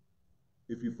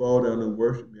 if you fall down and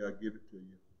worship me, I'll give it to you.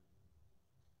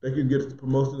 Think you can get a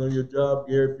promotion on your job,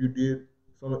 Gary, if you did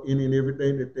any and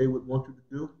everything that they would want you to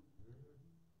do.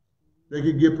 They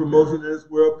could get promotion in this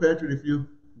world, Patrick, if you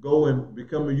go and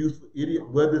become a useful idiot,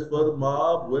 whether it's for the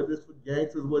mob, whether it's for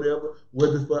gangsters, whatever,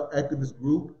 whether it's for an activist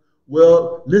group.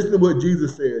 Well, listen to what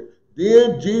Jesus said.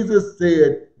 Then Jesus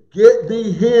said, get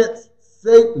thee hence,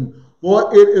 Satan, for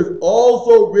it is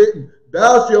also written,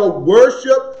 thou shalt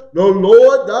worship the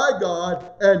Lord thy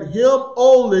God, and him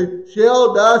only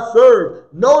shall thou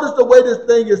serve. Notice the way this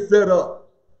thing is set up.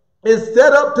 It's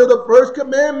set up to the first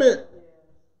commandment.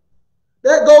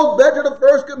 That goes back to the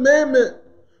first commandment.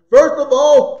 First of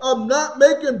all, I'm not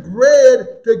making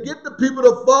bread to get the people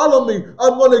to follow me.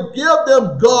 I'm going to give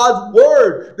them God's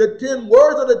word. The 10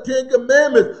 words of the 10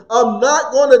 commandments. I'm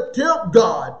not going to tempt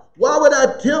God. Why would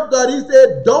I tempt God? He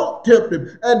said, don't tempt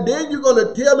him. And then you're going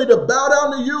to tell me to bow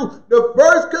down to you. The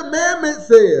first commandment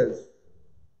says,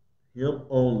 him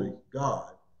only,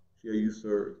 God, shall you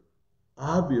serve.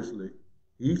 Obviously,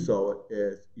 he saw it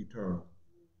as eternal.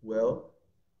 Well,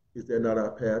 is that not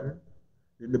our pattern?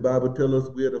 Didn't the Bible tell us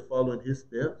we are to follow in his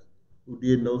steps, who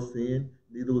did no sin,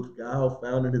 neither was guile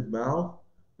found in his mouth?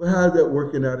 But how is that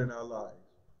working out in our lives?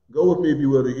 Go with me, if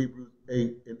you will, to Hebrews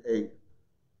 8:8.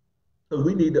 Because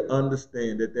we need to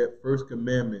understand that that first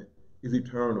commandment is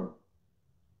eternal.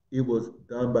 It was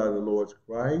done by the Lord's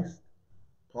Christ.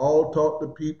 Paul taught the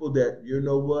people that, you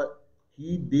know what?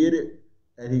 He did it.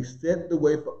 And he set the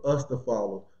way for us to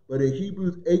follow. But in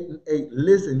Hebrews 8:8,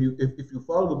 listen, if you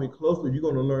follow me closely, you're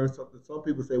going to learn something. Some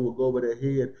people say, well, go over their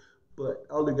head. But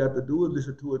all they got to do is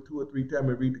listen to it 2 or 3 times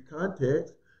and read the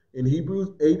context. In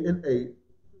Hebrews 8:8,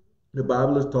 the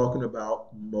Bible is talking about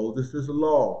Moses'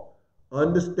 law.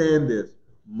 Understand this.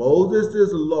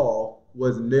 Moses' law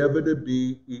was never to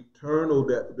be eternal,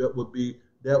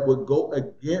 that would go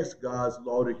against God's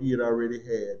law that he had already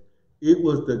had. It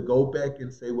was to go back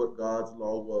and say what God's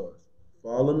law was.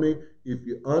 Follow me? If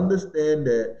you understand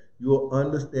that, you'll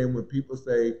understand when people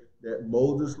say that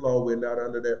Moses' law, we're not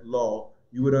under that law,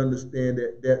 you would understand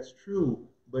that that's true.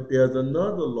 But there's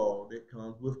another law that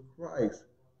comes with Christ.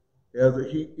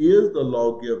 He is the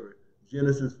lawgiver.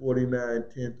 Genesis 49,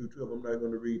 10 through 12. I'm not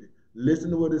going to read it. Listen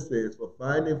to what it says. For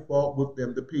finding fault with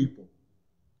them, the people.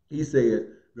 He said,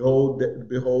 behold,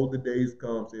 the days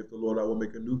come, saith the Lord, I will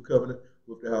make a new covenant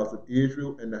with the house of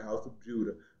Israel and the house of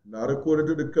Judah, not according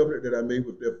to the covenant that I made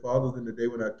with their fathers in the day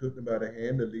when I took them by the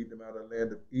hand to lead them out of the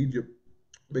land of Egypt,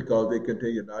 because they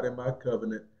continued not in my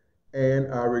covenant,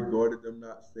 and I regarded them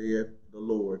not, saith the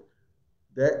Lord.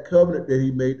 That covenant that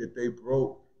he made that they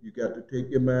broke, you got to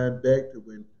take your mind back to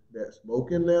when that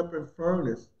smoking lamp and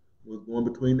furnace was going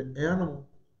between the animal.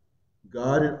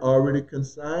 God had already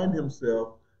consigned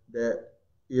himself that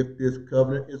if this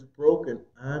covenant is broken,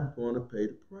 I'm going to pay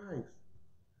the price.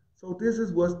 So this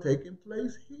is what's taking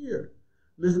place here.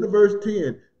 Listen to verse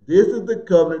 10. This is the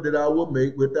covenant that I will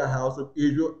make with the house of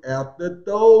Israel after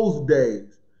those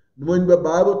days. When the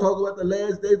Bible talks about the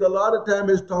last days, a lot of time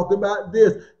it's talking about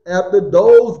this. After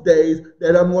those days,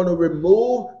 that I'm going to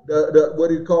remove the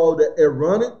what he called the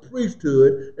Aaronic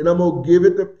priesthood, and I'm going to give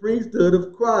it the priesthood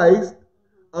of Christ.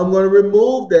 I'm going to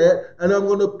remove that, and I'm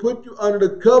going to put you under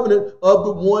the covenant of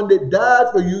the one that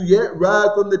died for you, yet rise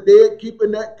from the dead,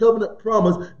 keeping that covenant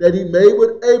promise that he made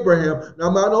with Abraham. Now,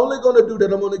 I'm not only going to do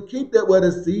that, I'm going to keep that where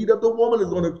the seed of the woman is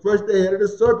going to crush the head of the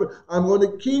serpent. I'm going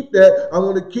to keep that. I'm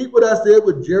going to keep what I said,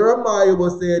 what Jeremiah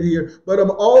was said here, but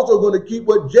I'm also going to keep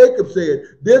what Jacob said.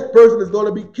 This person is going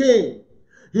to be king.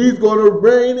 He's going to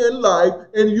reign in life,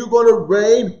 and you're going to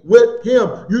reign with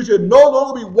him. You should no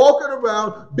longer be walking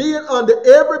around being under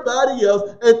everybody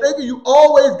else and thinking you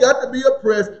always got to be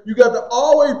oppressed. You got to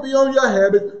always be on your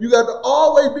habits. You got to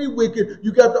always be wicked.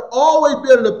 You got to always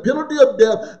be under the penalty of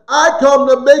death. I come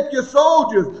to make you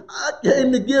soldiers. I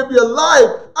came to give you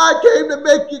life. I came to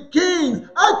make you kings.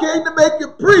 I came to make you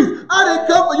priests. I didn't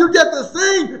come for you just to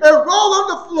sing and roll on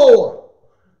the floor.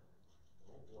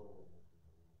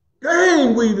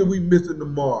 Dang, we missing the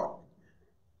mark.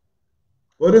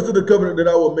 Well, this is the covenant that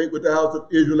I will make with the house of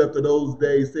Israel after those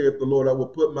days, saith the Lord. I will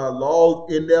put my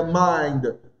laws in their mind.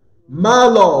 My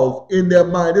laws in their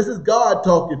mind. This is God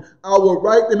talking. I will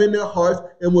write them in their hearts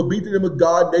and will be to them a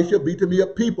God. They shall be to me a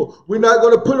people. We're not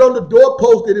going to put it on the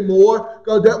doorpost anymore,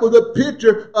 because that was a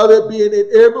picture of it being in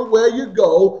everywhere you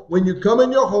go. When you come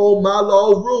in your home, my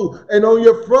laws rule. And on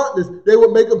your frontlets, they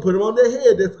would make them put them on their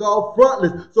head. That's called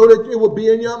frontlets, so that it will be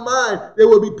in your mind. They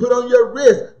will be put on your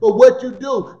wrist for what you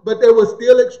do. But they were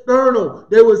still external.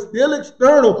 They were still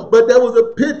external, but there was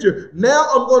a picture. Now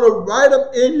I'm going to write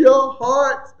them in your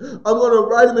hearts. I'm going to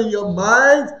write them in your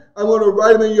minds. I'm going to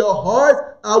write them in your hearts.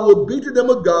 I will be to them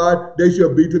a God. They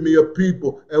shall be to me a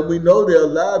people. And we know they're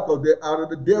alive because they're out of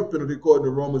the death penalty, according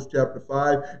to Romans chapter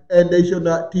 5. And they shall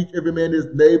not teach every man his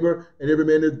neighbor and every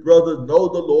man his brother, know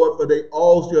the Lord, for they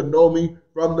all shall know me,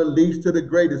 from the least to the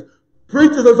greatest.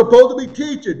 Preachers are supposed to be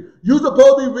teaching. You're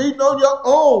supposed to be reading on your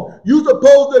own. You're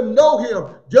supposed to know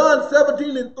him. John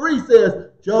 17:3 says,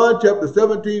 John chapter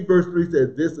 17 verse 3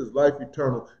 says, this is life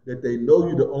eternal, that they know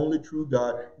you, the only true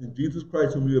God, and Jesus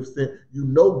Christ whom you have sent. You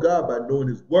know God by knowing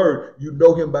his word. You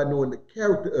know him by knowing the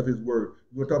character of his word.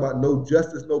 We're talking about no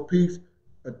justice, no peace.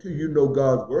 Until you know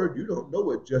God's word, you don't know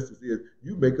what justice is.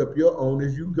 You make up your own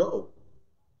as you go.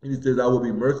 And he says, I will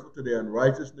be merciful to their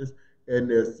unrighteousness, and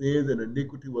their sins and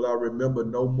iniquity will I remember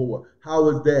no more. How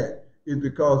is that? It's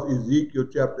because Ezekiel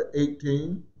chapter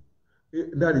 18,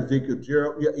 not Ezekiel,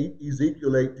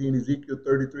 Ezekiel 18, Ezekiel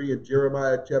 33, and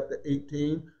Jeremiah chapter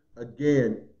 18.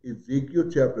 Again, Ezekiel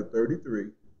chapter 33,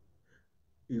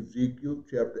 Ezekiel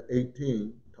chapter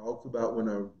 18 talks about when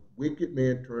a wicked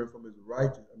man turned from his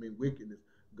wickedness.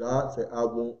 God said, I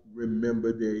won't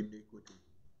remember their iniquity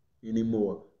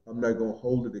anymore. I'm not going to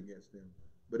hold it against them.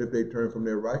 But if they turn from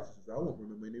their righteousness, I won't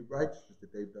remember any righteousness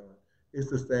that they've done. It's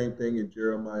the same thing in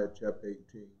Jeremiah chapter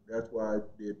 18. That's why I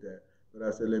did that. But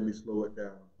I said, let me slow it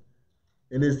down.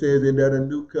 And it says, in that a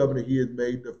new covenant he has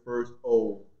made the first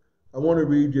old. I want to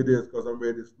read you this because I'm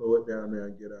ready to slow it down now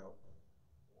and get out.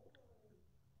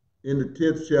 In the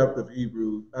 10th chapter of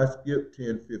Hebrews, I skipped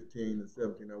 10, 15, and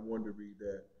 17. I wanted to read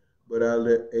that. But I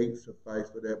let 8 suffice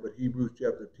for that. But Hebrews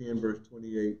chapter 10, verse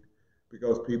 28.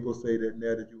 Because people say that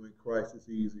now that you're in Christ, it's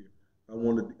easier. I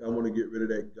want to get rid of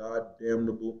that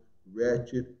God-damnable,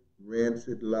 ratchet,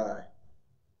 rancid lie.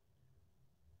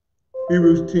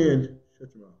 Hebrews 10, shut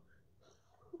your mouth.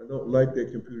 I don't like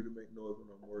that computer to make noise when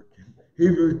I'm working.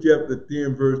 Hebrews chapter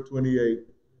 10, verse 28.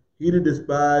 He that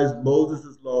despised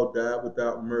Moses' law died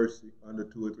without mercy under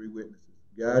 2 or 3 witnesses.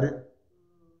 Got it?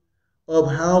 Of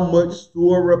how much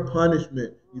sorer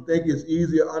punishment. You think it's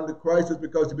easier under Christ? It's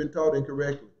because you've been taught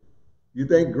incorrectly. You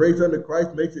think grace under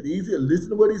Christ makes it easier?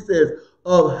 Listen to what he says.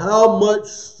 Of how much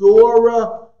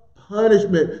sorer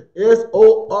punishment.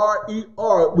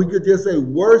 S-O-R-E-R. We could just say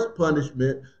worse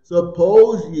punishment.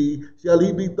 Suppose ye, shall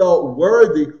he be thought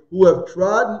worthy, who have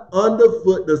trodden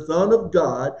underfoot the Son of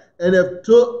God, and have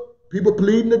took, people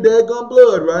pleading the daggone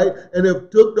blood, right? And have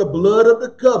took the blood of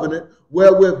the covenant,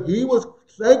 wherewith he was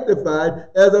sanctified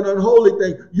as an unholy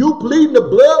thing. You pleading the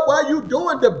blood while you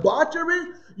doing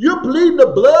debauchery? You pleading the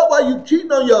blood while you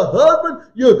cheating on your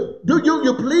husband? You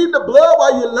pleading the blood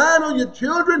while you lying on your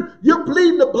children? You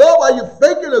pleading the blood while you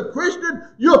faking a Christian?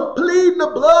 You're pleading the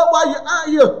blood while you're out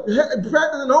here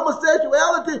practicing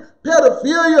homosexuality,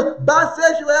 pedophilia,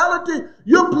 bisexuality.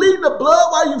 You're pleading the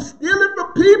blood while you stealing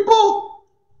from people?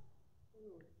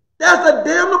 That's a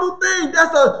damnable thing.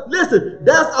 That's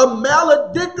a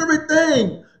maledictory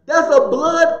thing. That's a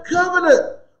blood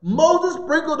covenant. Moses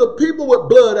sprinkled the people with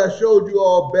blood. I showed you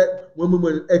all back when we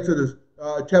went in Exodus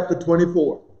chapter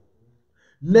 24.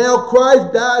 Now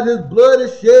Christ died, his blood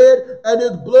is shed, and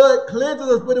his blood cleanses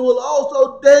us, but it will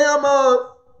also damn us.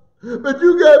 But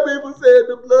you got people saying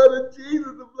the blood of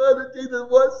Jesus.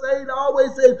 One saint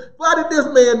always said, why did this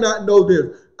man not know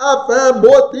this? I find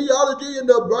more theology in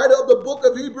the writer of the book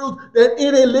of Hebrews than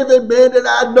any living man that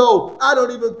I know. I don't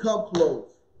even come close.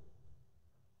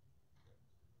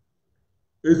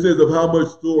 It says, of how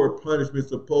much sore punishment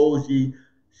suppose ye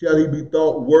shall he be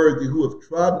thought worthy, who have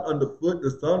trodden underfoot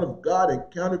the Son of God and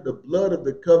counted the blood of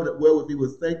the covenant wherewith he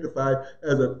was sanctified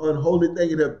as an unholy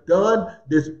thing, and have done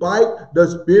despite the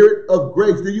Spirit of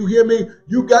grace. Do you hear me?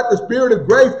 You got the Spirit of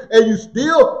grace and you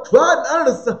still trodden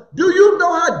under the Son. Do you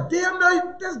know how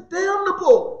that's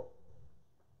damnable?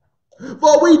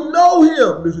 For we know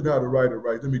him. Listen how the writer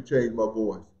writes. Let me change my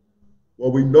voice.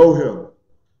 For we know him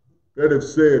that have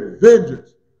said,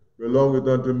 vengeance belongeth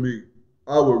unto me.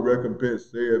 I will recompense,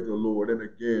 saith the Lord. And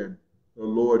again, the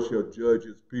Lord shall judge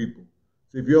his people.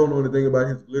 See, if you don't know anything about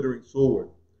his glittering sword,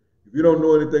 if you don't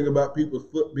know anything about people's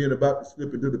foot being about to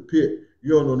slip into the pit,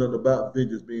 you don't know nothing about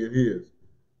vengeance being his.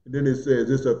 And then it says,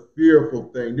 it's a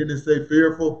fearful thing. Didn't it say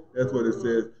fearful? That's what it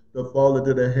says. To fall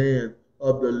into the hands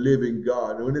of the living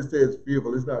God. And when it says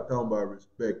fearful, it's not talking about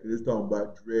respect. It's talking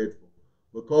about dreadful.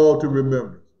 But call to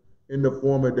remembrance in the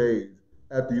former days,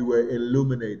 after you were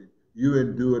illuminated, you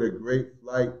endured a great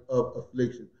flight of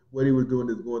affliction. What he was doing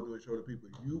is going through and showing the people,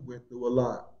 you went through a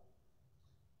lot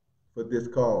for this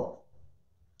cause.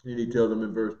 And he tells them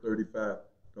in verse 35,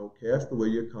 don't cast away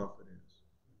your confidence.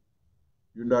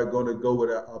 You're not going to go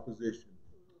without opposition.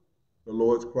 The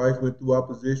Lord's Christ went through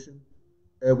opposition,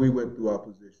 and we went through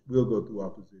opposition. We'll go through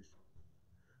opposition.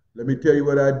 Let me tell you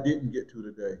what I didn't get to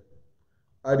today.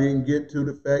 I didn't get to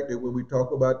the fact that when we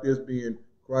talk about this being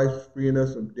Christ freeing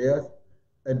us from death,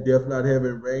 and death not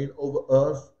having reign over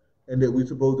us, and that we're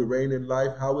supposed to reign in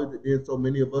life, how is it then so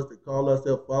many of us that call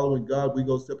ourselves following God, we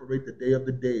go separate the Day of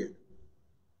the Dead?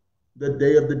 The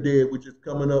Day of the Dead, which is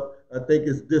coming up, I think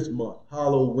it's this month,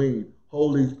 Halloween,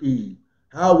 Holy Eve.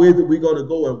 How is it we're going to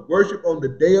go and worship on the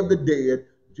Day of the Dead,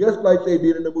 just like they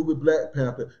did in the movie Black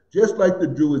Panther, just like the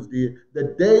Druids did,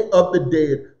 the Day of the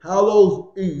Dead,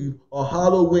 Hallows Eve or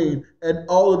Halloween, and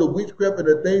all of the witchcraft and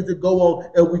the things that go on,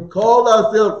 and we call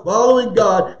ourselves following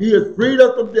God. He has freed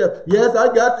us from death. Yes,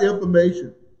 I got the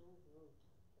information.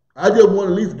 I just want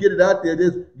to at least get it out there,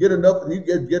 just get enough, he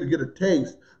get a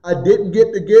taste. I didn't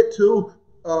get to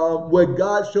where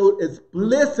God showed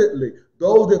explicitly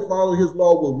those that follow his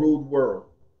law will rule the world,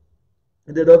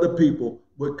 and that other people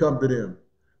would come to them.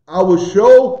 I will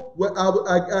show what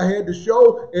I had to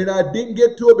show, and I didn't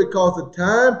get to it because of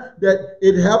time that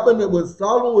it happened that when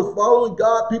Solomon was following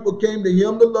God, people came to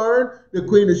him to learn. The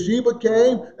Queen of Sheba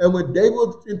came, and when David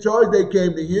was in charge, they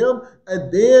came to him.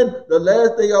 And then the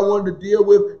last thing I wanted to deal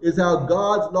with is how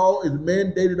God's law is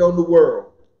mandated on the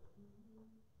world.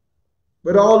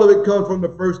 But all of it comes from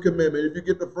the first commandment. If you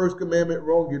get the first commandment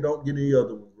wrong, you don't get any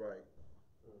other ones right.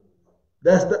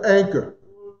 That's the anchor.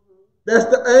 That's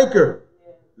the anchor.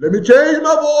 Let me change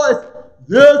my voice.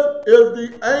 This is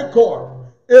the anchor.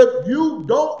 If you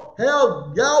don't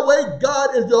have Yahweh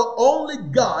God as your only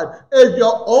God, as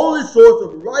your only source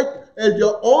of right, as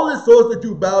your only source that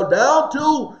you bow down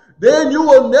to, then you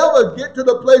will never get to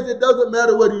the place. It doesn't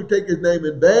matter whether you take his name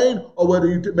in vain or whether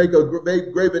you make a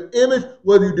graven image,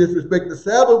 whether you disrespect the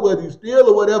Sabbath, whether you steal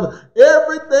or whatever.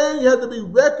 Everything has to be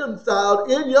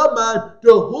reconciled in your mind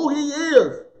to who he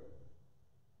is.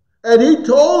 And he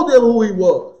told them who he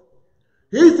was.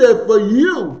 He said, for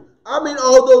you,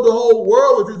 although the whole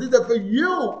world was his, he said, for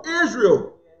you,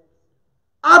 Israel,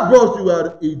 I brought you out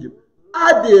of Egypt.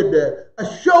 I did that. I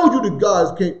showed you the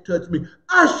gods can't touch me.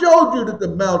 I showed you that the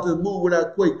mountains move when I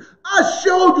quake. I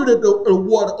showed you that the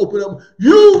water opened up.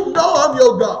 You know I'm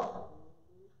your God.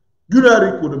 You're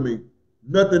not equal to me.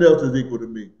 Nothing else is equal to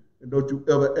me. And don't you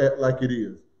ever act like it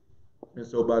is. And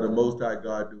so by the Most High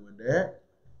God doing that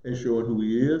and showing who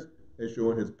he is and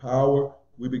showing his power,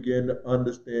 we begin to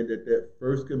understand that that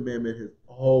first commandment has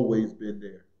always been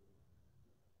there.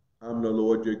 I'm the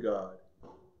Lord your God.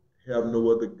 Have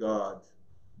no other gods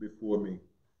before me.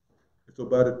 And so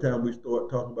by the time we start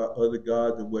talking about other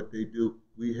gods and what they do,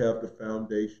 we have the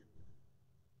foundation.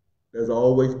 There's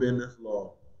always been this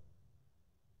law.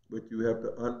 But you have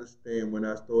to understand when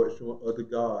I start showing other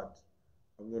gods,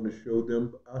 I'm going to show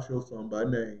them, I'll show some by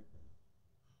name.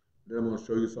 Then I'm going to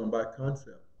show you some by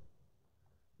concept.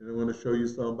 Then I'm going to show you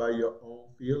some by your own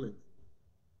feelings.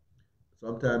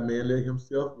 Sometimes man let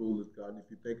himself rule as God. And if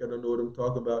you think I don't know what I'm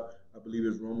talking about, I believe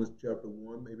it's Romans chapter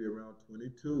 1, maybe around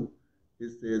 22.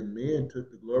 It says men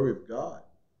took the glory of God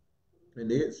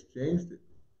and they exchanged it,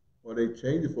 or they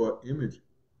changed it for an image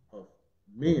of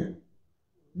men.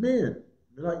 Men,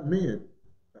 like men,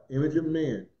 an image of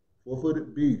men,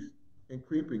 four-footed beasts, and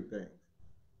creeping things.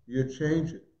 You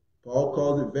change it. Paul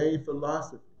calls it vain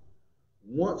philosophy.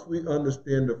 Once we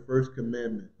understand the first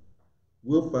commandment,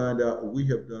 we'll find out we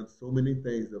have done so many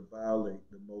things that violate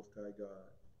the Most High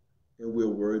God, and we're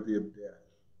worthy of death.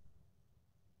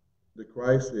 The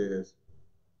Christ says,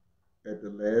 at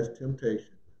the last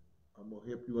temptation, I'm going to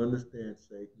help you understand,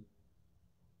 Satan.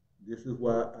 This is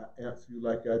why I answer you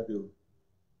like I do.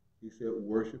 He said,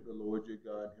 worship the Lord your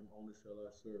God, him only shall I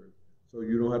serve. So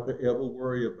you don't have to ever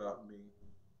worry about me.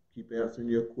 Keep answering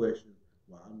your questions.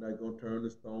 Well, I'm not going to turn the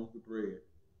stones to bread.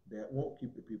 That won't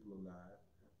keep the people alive.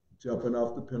 Jumping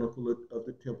off the pinnacle of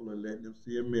the temple and letting them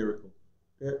see a miracle.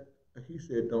 That he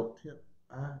said, don't tempt.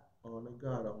 I honor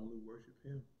God. I only worship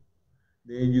him.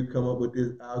 Then you come up with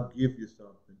this, I'll give you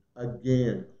something.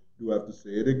 Again, do I have to say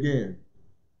it again?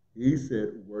 He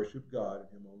said, worship God and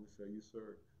him only shall you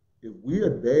serve. If we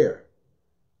are there,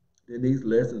 then these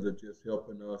lessons are just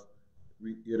helping us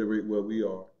reiterate where we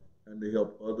are and to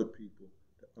help other people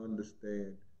to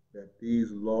understand that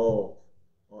these laws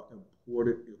are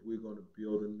important if we're going to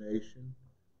build a nation,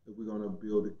 if we're going to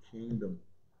build a kingdom.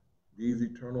 These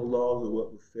eternal laws are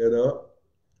what was set up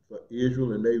for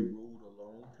Israel, and they ruled a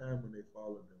long time when they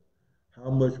followed them. How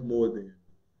much more then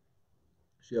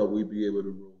shall we be able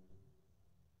to rule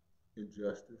in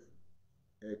justice,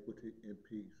 equity, and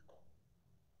peace?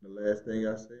 The last thing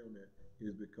I say on that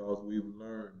is because we've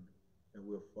learned and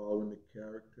we're following the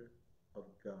character of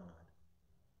God.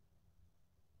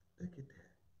 Look at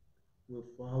that. We're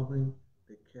following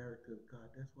the character of God.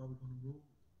 That's why we're going to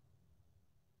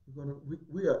rule.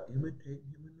 We are imitating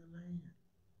him in the land.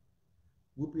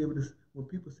 We'll be able to, when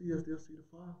people see us, they'll see the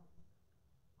Father.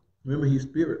 Remember, he's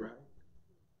spirit, right?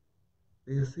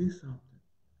 They'll see something.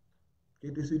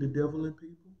 Can't they see the devil in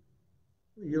people?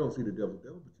 Well, you don't see the devil,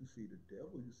 but you see the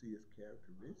devil. You see his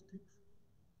characteristics.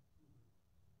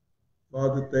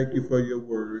 Father, thank you for your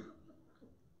word.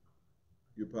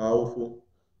 You're powerful.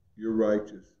 You're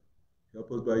righteous.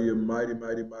 Help us by your mighty,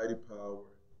 mighty, mighty power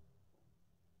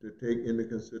to take into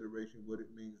consideration what it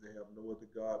means to have no other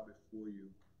God before you.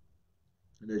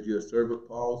 And as your servant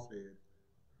Paul said,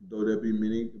 though there be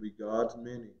many, there be gods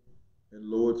many and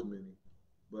lords many,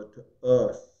 but to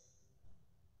us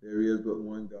there is but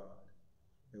one God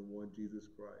and one Jesus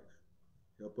Christ.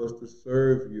 Help us to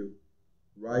serve you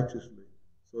righteously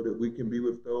so that we can be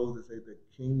with those that say the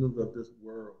kingdoms of this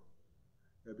world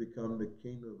have become the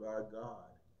kingdom of our God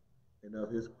and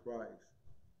of his Christ,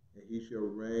 and he shall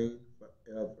reign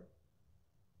forever.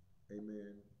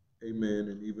 Amen. Amen.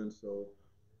 And even so,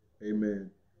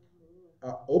 amen.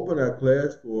 I open our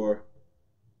class for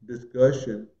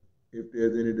discussion, if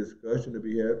there's any discussion to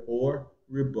be had, or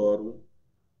rebuttal,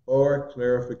 or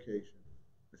clarification.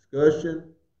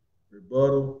 Discussion,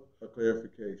 rebuttal, or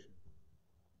clarification.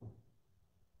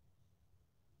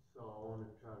 So I want to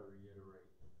try to reiterate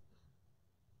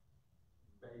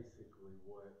basically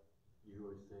what you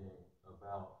were saying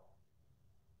about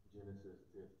Genesis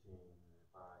 15.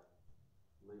 If I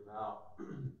leave out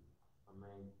a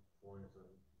main point, so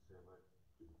but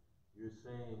you're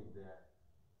saying that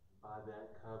by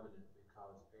that covenant,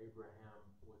 because Abraham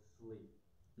was asleep,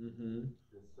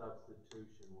 the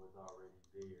substitution was already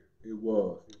there. It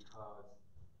was. Because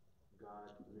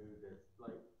God knew that,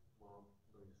 like, well,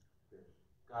 let me just finish.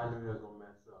 God knew he was going to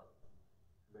mess up,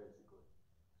 basically.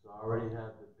 So I already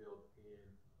have the built in.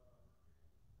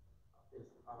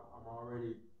 I'm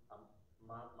already,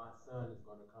 my son is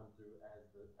going to come through as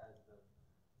the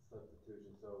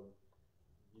substitution. So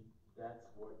that's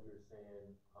what you're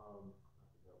saying. I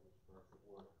forgot which verse it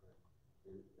was, but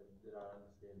did I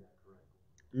understand that correctly?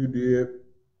 You did.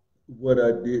 What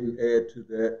I didn't add to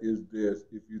that is this.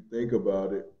 If you think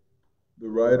about it, the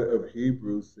writer of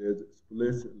Hebrews says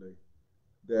explicitly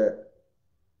that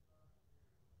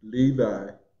Levi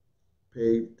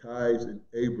paid tithes in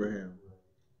Abraham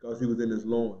because he was in his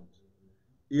loins.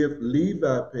 If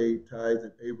Levi paid tithes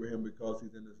in Abraham because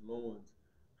he's in his loins,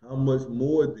 how much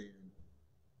more then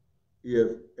if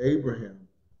Abraham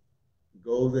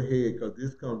goes ahead, because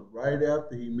this comes right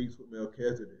after he meets with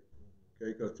Melchizedek.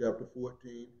 Okay, because chapter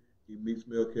 14, he meets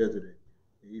Melchizedek.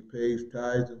 And he pays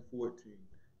tithes in 14.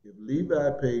 If Levi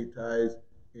paid tithes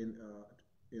in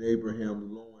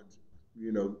Abraham's loins,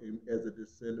 as a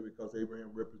descendant, because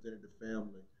Abraham represented the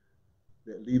family,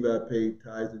 that Levi paid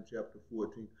tithes in chapter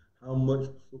 14, how much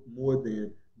more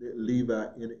then did Levi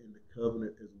enter in the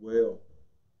covenant as well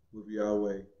with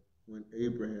Yahweh when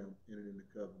Abraham entered in the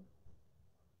covenant?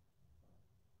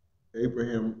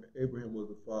 Abraham was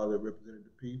the father that represented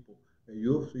the people. And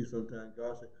you'll see sometimes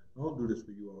God say, I don't do this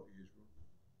for you, all Israel.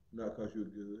 Not because you're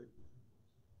good.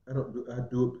 I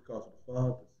do it because of the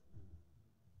fathers.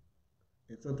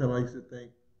 And sometimes I used to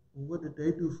think, well, what did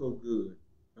they do so good?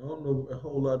 I don't know a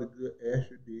whole lot of good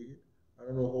Asher did. I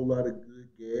don't know a whole lot of good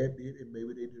Gad did, and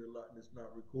maybe they did a lot that's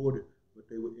not recorded, but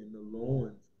they were in the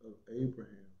loins of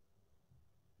Abraham,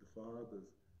 the fathers.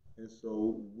 And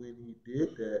so when he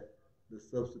did that, the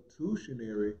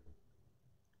substitutionary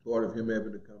part of him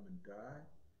having to come and die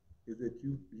is that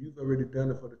you've already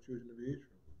done it for the children of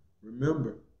Israel.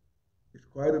 Remember, it's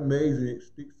quite amazing. It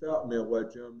sticks out now why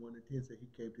John 1 and 10 said he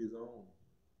came to his own.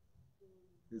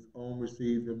 His own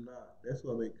received him not. That's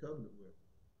who I made covenant with.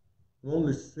 I'm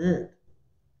only sent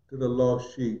to the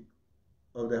lost sheep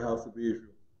of the house of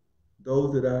Israel,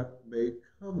 those that I made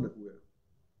covenant with.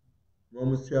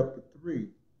 Romans chapter 3,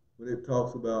 when it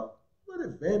talks about what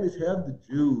advantage have the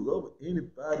Jews over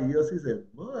anybody else, he said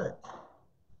much,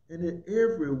 and in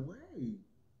every way,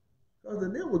 because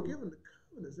they were given the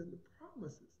covenants and the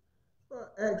promises.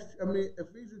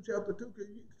 Ephesians chapter 2, can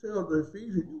you tell the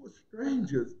Ephesians, you were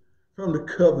strangers from the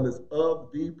covenants of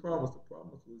the promise. The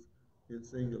promise was in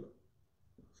singular.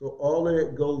 So all of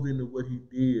that goes into what he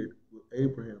did with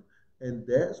Abraham. And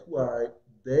that's why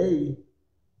they,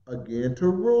 again to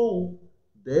rule,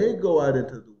 they go out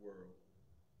into the world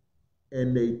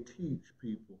and they teach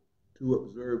people to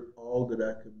observe all that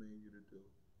I command you to do.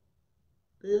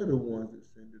 They're the ones that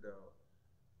send it out.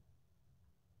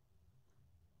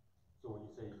 So when you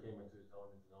say he came into his own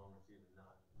received it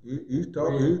not. He's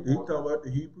talking about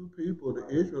the Hebrew people, the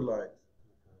Israelites.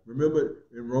 Remember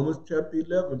in Romans chapter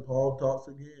 11, Paul talks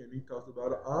again. He talks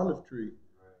about an olive tree.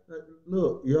 Right. Like,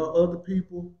 look, y'all other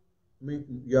people,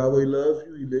 Yahweh loves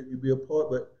you. He let you be a part,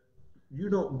 but you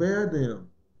don't bear them.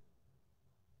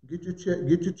 Get your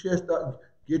chest out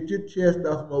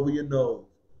from over your nose.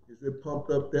 Is it pumped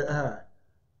up that high?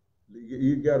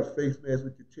 You got a face mask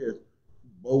with your chest.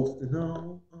 Boasting,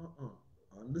 no,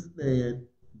 Understand,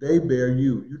 they bear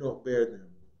you. You don't bear them.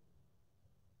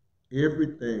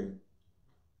 Everything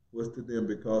was to them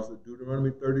because of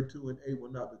Deuteronomy 32 and 8.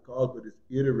 Well, not because, but it's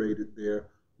iterated there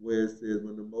where it says,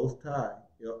 when the Most High,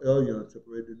 Elyon,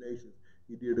 separated the nations,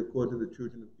 he did according to the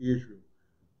children of Israel.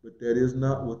 But that is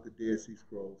not what the Dead Sea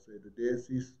Scrolls say. The Dead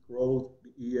Sea Scrolls,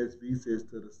 the ESV says,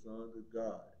 to the sons of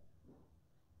God.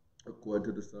 According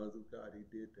to the sons of God, he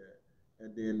did that.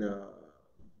 And then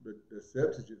the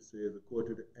Septuagint says,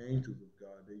 according to the angels of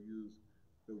God, they use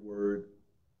the word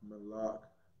malak.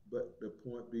 But the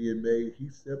point being made, he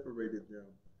separated them.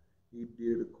 He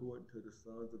did it according to the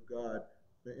sons of God.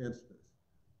 For instance,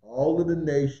 all of the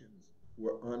nations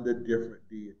were under different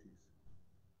deities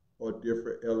or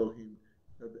different Elohim.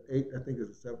 I think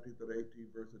it's the 17th or the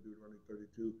 18th verse of Deuteronomy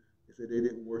 32. They said they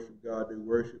didn't worship God, they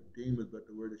worshiped demons, but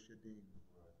the word is Shadim.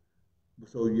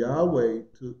 So Yahweh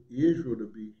took Israel to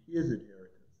be his inheritance.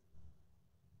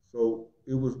 So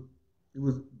it was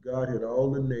God had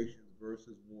all the nations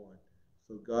versus one.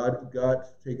 So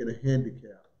God's taking a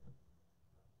handicap.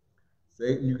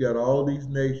 Satan, you got all these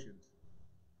nations.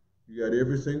 You got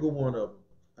every single one of them.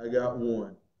 I got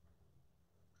one.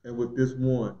 And with this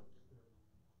one,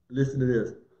 listen to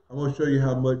this. I'm going to show you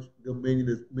how much dominion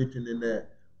is mentioned in that.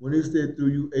 When he said, through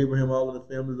you, Abraham, all of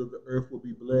the families of the earth will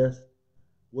be blessed.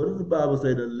 What does the Bible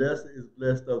say? The lesser is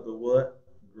blessed of the what?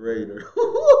 Greater.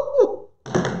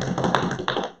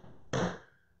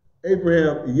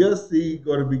 Abraham, your seed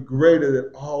going to be greater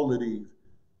than all of these.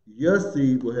 Your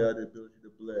seed will have the ability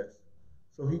to bless.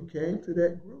 So he came to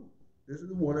that group. This is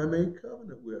the one I made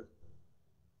covenant with.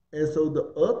 And so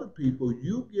the other people,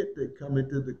 you get to come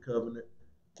into the covenant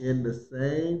in the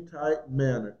same type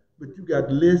manner. But you got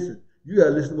to listen. You got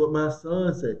to listen to what my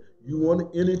son said. You want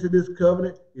to enter into this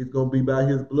covenant? It's going to be by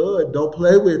his blood. Don't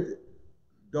play with it.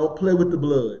 Don't play with the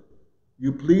blood.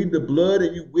 You plead the blood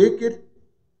and you wicked.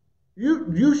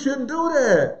 You shouldn't do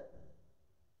that.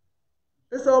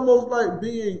 It's almost like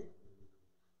being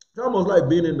it's almost like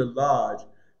being in the lodge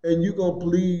and you're gonna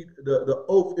plead the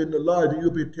oath in the lodge and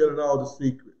you'll be telling all the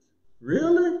secrets.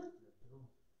 Really?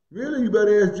 Really? You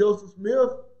better ask Joseph Smith.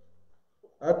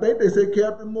 I think they said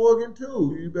Captain Morgan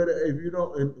too. You better, if you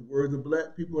don't, in the words of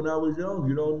black people when I was young,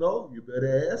 you don't know, you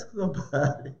better ask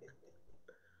somebody.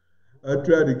 I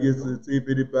tried to get to see if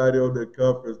anybody on the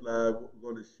conference live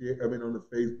going to share, I mean on the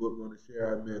Facebook going to share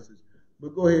our message.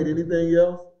 But go ahead, anything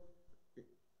else?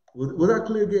 Was I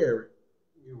clear, Gary?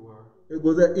 You were.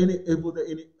 Was there any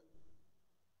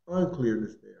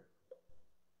unclearness there?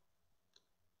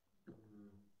 Mm,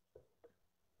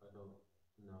 I don't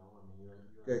know. I mean,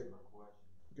 you Okay. answered my question.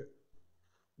 Okay.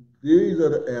 These are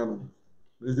the animals.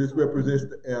 This represents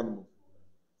the animals.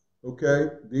 Okay?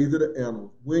 These are the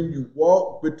animals. When you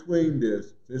walk between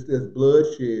this, since there's blood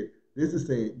shed, this is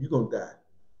saying you're going to die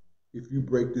if you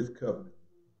break this covenant.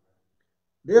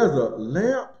 There's a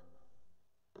lamp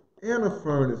and a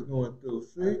furnace going through. I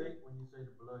See? think when you say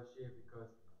the bloodshed, because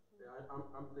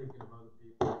I'm thinking of other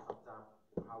people. Sometimes,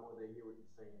 how will they hear what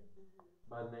you're saying?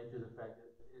 By nature of the fact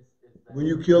that it's that When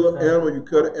you kill an animal, you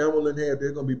cut an right. animal in half,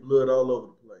 there's going to be blood all over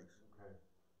the place. Okay.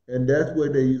 And that's where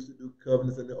they used to do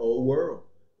covenants in the old world.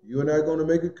 You and I are going to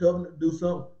make a covenant, do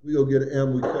something, we go get an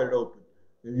animal, we cut it open.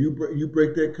 And you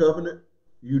break that covenant,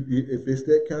 if it's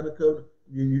that kind of covenant,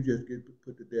 you just get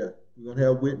put to death. We're going to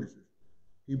have witnesses.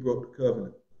 He broke the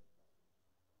covenant,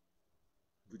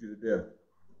 put you to death.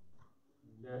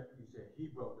 That you said he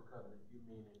broke the covenant. You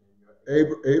mean in your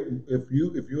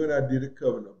If you and I did a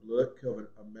covenant, a blood covenant,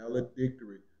 a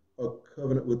maledictory, a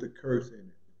covenant with a curse in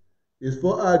it, it's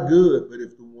for our good. But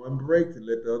if the one breaks and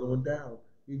let the other one down,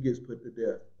 he gets put to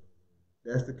death.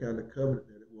 That's the kind of covenant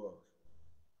that it was.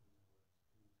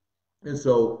 And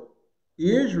so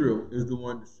Israel is the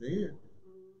one to sin.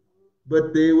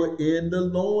 But they were in the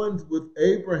loins with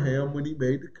Abraham when he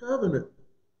made the covenant.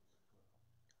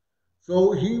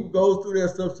 So he goes through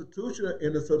that substitution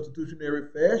in a substitutionary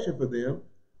fashion for them.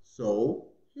 So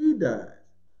he dies.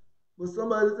 But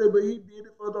somebody said, but he did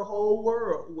it for the whole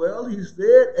world. Well, he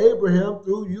said, Abraham,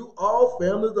 through you, all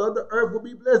families of the earth will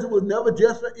be blessed. It was never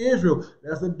just for Israel.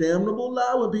 That's a damnable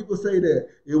lie when people say that.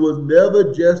 It was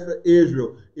never just for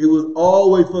Israel. It was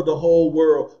always for the whole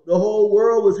world. The whole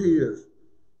world was his.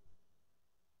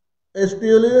 And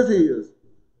still is his.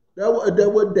 That's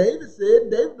what David said.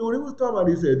 David knew what he was talking about.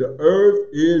 He said, the earth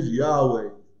is Yahweh,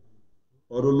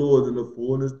 or the Lord's, and the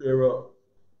fullness thereof.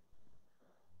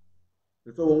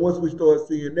 And so once we start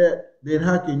seeing that, then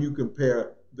how can you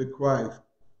compare the Christ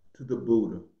to the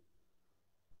Buddha,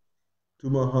 to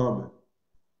Muhammad,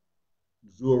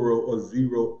 Zoro or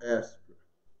Zoroaster?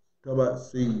 Talk about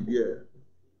seed, yeah.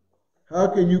 How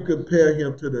can you compare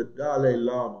him to the Dalai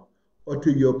Lama or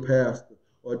to your pastor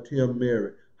or Tim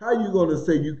Merritt? How are you going to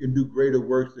say you can do greater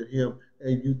works than him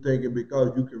and you thinking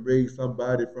because you can raise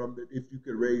somebody from the, if you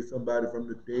could raise somebody from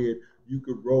the dead, you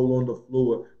could roll on the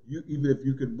floor, even if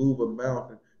you could move a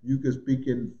mountain, you could speak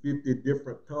in 50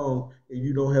 different tongues and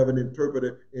you don't have an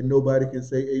interpreter and nobody can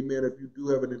say amen. If you do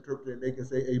have an interpreter and they can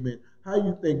say amen, how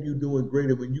you think you're doing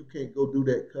greater when you can't go do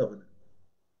that covenant?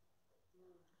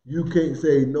 You can't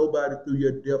say nobody through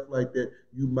your death like that.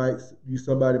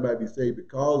 Somebody might be saved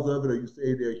because of it, or you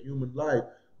save their human life.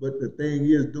 But the thing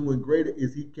is, doing greater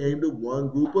is he came to one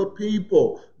group of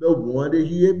people, the one that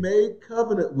he had made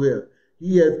covenant with.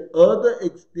 He has other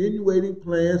extenuating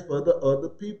plans for the other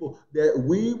people that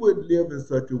we would live in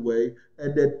such a way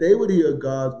and that they would hear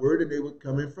God's word and they would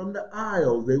come in from the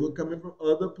isles. They would come in from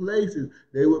other places.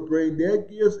 They would bring their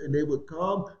gifts and they would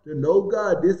come to know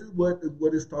God. This is what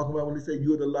it's talking about when they say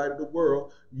you are the light of the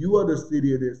world. You are the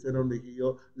city that is set on the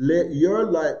hill. Let your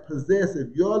light,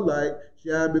 possessive, your light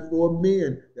shine before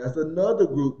men. That's another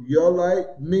group. Your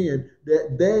light, men,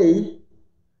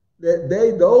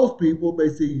 those people may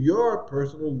see your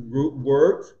personal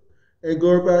works and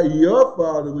glorify your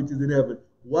Father which is in heaven.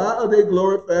 Why are they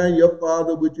glorifying your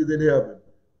Father which is in heaven?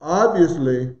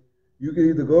 Obviously, you can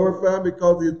either glorify him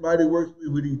because of his mighty works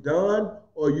which he's done,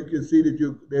 or you can see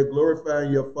that they're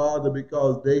glorifying your Father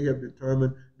because they have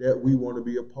determined that we want to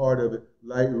be a part of it,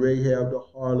 like Rahab the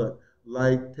harlot,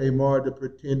 like Tamar the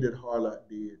pretended harlot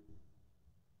did.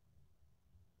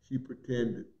 She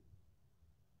pretended.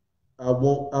 I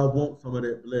want some of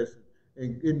that blessing.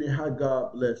 And isn't it how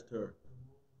God blessed her?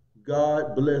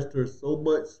 God blessed her so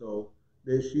much so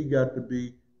that she got to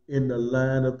be in the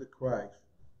line of the Christ.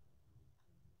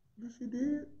 Yes, she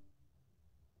did.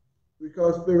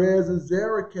 Because Perez and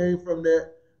Zara came from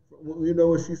that,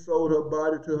 when she sold her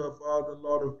body to her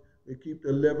father-in-law to keep the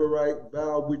Levirate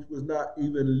vow, which was not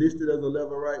even listed as a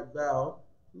Levirate vow.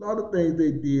 A lot of things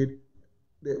they did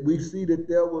that we see that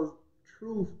there was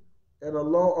truth and a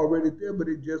law already there, but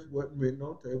it just wasn't written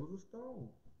on tables of stone.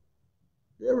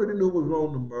 They already knew it was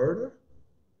wrong to murder.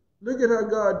 Look at how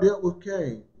God dealt with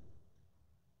Cain.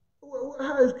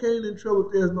 How is Cain in trouble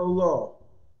if there's no law?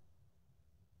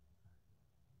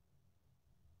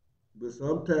 But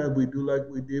sometimes we do like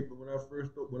we did. But when I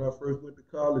first went to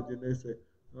college, and they say,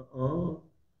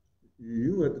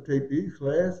 you have to take these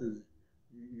classes.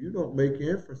 You don't make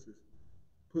inferences.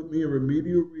 Put me in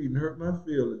remedial reading. Hurt my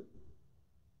feelings.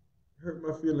 Hurt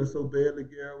my feelings so badly,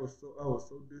 Gary. I was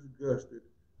so disgusted.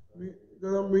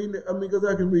 Because I'm reading it. Because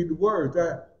I can read the words.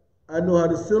 I know how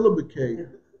to syllabicate.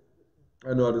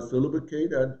 I know how to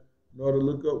syllabicate. I know how to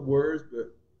look up words,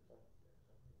 but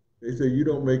they say you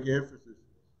don't make emphasis.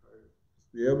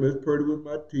 Yeah, Miss Purdy was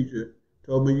my teacher.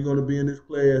 Told me you're going to be in this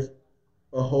class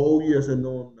a whole year. I said,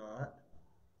 no, I'm not.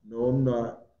 No, I'm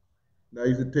not. And I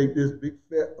used to take this big,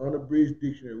 fat, unabridged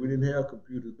dictionary. We didn't have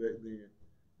computers back then.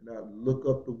 And I'd look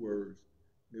up the words.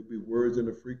 There'd be words in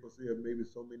the frequency of maybe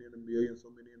so many in a million, so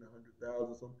many in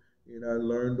 100,000, and I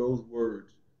learned those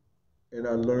words. And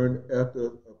I learned after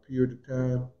a period of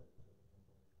time,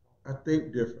 I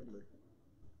think differently.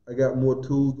 I got more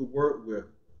tools to work with.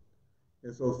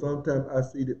 And so sometimes I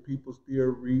see that people still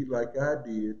read like I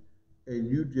did, and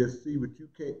you just see, but you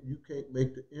can't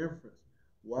make the inference.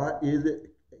 Why is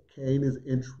it Cain is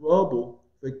in trouble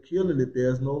for killing if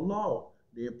there's no law?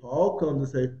 Then Paul comes and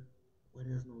says, well,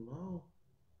 there's no law.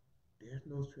 There's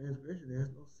no transgression.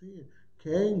 There's no sin.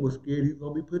 Cain was scared he's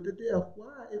going to be put to death.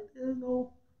 Why? If there's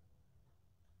no...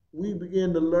 We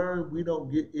begin to learn we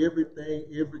don't get everything,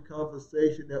 every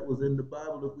conversation that was in the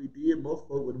Bible. If we did, most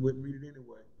folks wouldn't read it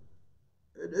anyway.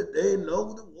 They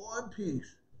know the War and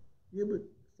Peace. Yeah, but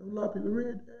a lot of people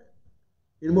read that.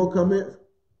 Any more comments?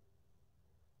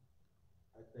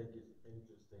 I think it's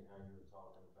interesting how you were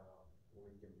talking about when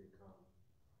we can become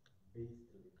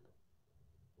beastly,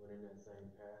 when in that same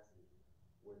passage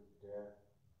with death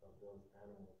of those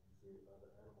animals, you see other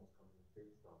animals coming to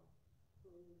feast on them.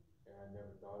 And I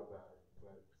never thought about it,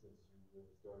 but since you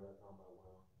really started out talking about,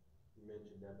 well, you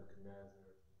mentioned Nebuchadnezzar,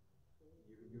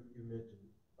 you mentioned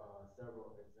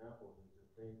several examples, and to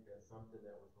think that something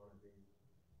that was going to be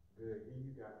good, here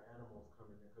you got animals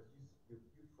coming in, because you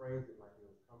phrased it like it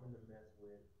was coming to mess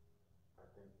with, I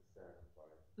think, the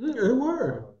sacrifice. They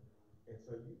were. And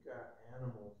so you got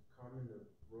animals coming to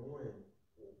ruin,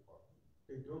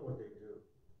 they're doing what they do.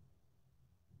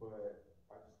 But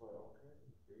I just thought, okay,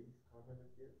 beasts coming to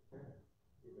get that.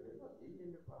 You know, they're not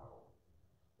eating the power.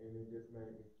 And it just made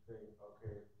me think,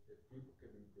 okay, if people can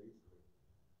be beastly,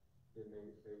 then they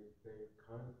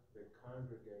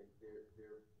congregate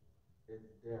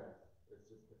it's death.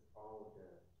 It's all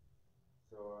death.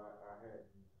 So I hadn't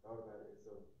thought about it.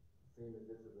 So seeing that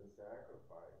this is a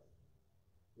sacrifice,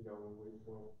 you know, when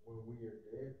we are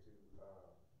dead to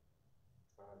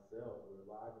ourselves, we're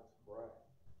alive to Christ.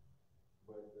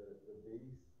 But the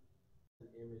beast, the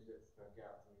image that stuck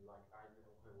out to me, like I know,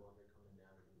 okay, well they're coming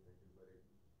down to do what they do,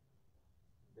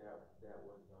 but that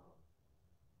was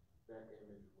that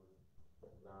image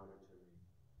was louder to me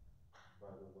by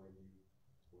the way you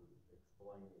were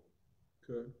explaining.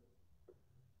 Okay.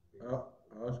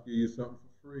 I'll give you something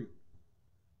for free.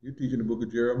 You're teaching the book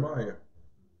of Jeremiah.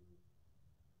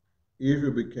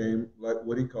 Israel became like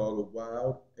what he called a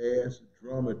wild ass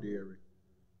dromedary,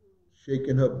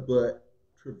 shaking her butt,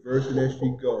 traversing as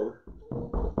she goes,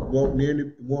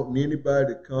 wanting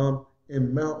anybody to come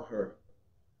and mount her.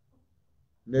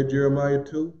 Isn't that Jeremiah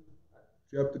 2?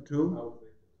 Chapter 2?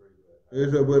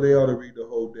 It's where they ought to read the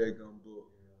whole daggone book.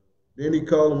 Then he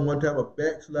called him one time a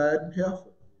backsliding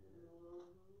heifer.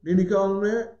 Didn't he call him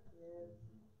that?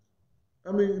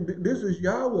 I mean, this is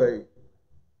Yahweh.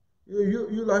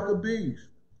 You like a beast.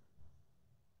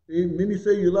 And then he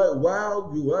say you like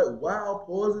wild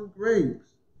poison grapes.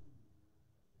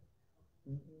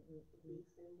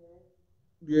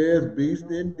 Yes, beast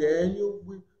in Daniel.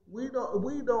 We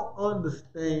don't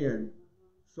understand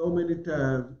so many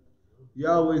times.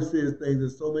 Yahweh says things in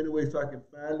so many ways so I can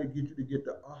finally get you to get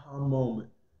the aha moment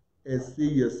and see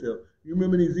yourself. You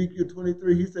remember in Ezekiel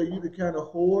 23, he said you the kind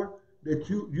of whore that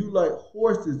you like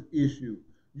horses issue.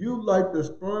 You like the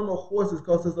sperm of horses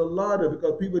because there's a lot of it,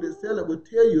 because people that sell it will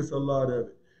tell you it's a lot of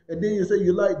it. And then you say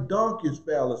you like donkeys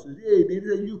phalluses. Yeah, then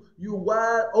you say you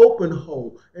wide open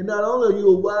whore. And not only are you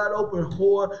a wide open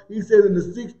whore, he says in the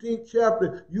 16th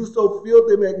chapter, you so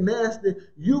filthy McNasty,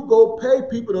 you go pay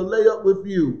people to lay up with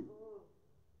you.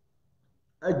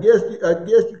 I guess you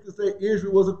could say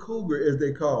Israel was a cougar, as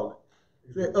they call it.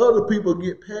 Say other people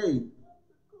get paid.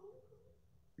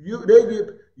 You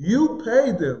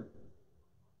pay them.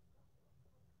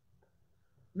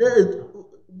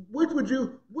 which would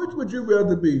you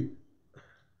rather be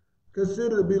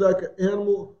considered to be like an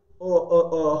animal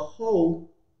or a hoe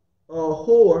or a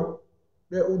whore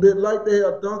that like to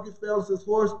have donkey phalluses,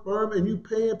 horse sperm, and you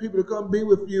paying people to come be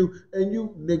with you, and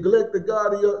you neglect the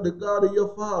God of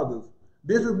your fathers.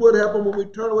 This is what happened when we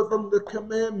turn away from the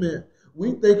commandment.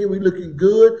 We thinking we looking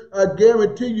good. I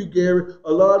guarantee you, Gary,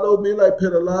 a lot of those men like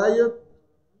Pedaliah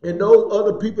and those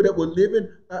other people that were living,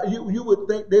 you would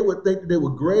think that they were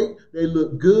great. They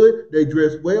looked good. They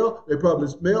dressed well. They probably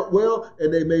smelled well,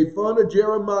 and they made fun of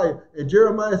Jeremiah. And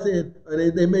Jeremiah said,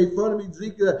 they made fun of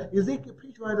Ezekiel. Ezekiel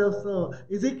preached one of those songs.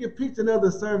 Ezekiel preached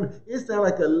another sermon. It sounded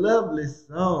like a lovely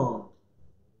song.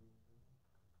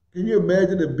 Can you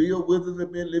imagine if Bill Withers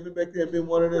had been living back there and been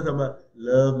one of them? I'm like,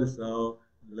 lovely song,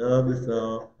 lovely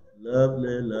song. Boom,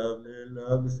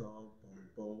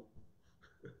 boom.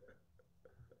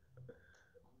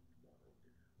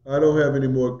 I don't have any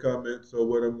more comments, so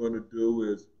what I'm going to do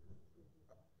is,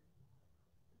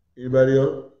 anybody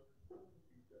else?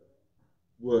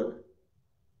 What?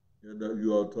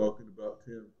 You all talking about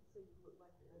Tim.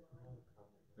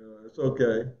 It's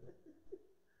okay.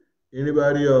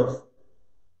 Anybody else?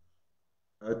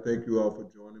 I thank you all for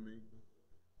joining me.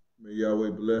 May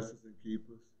Yahweh bless us and keep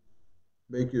us.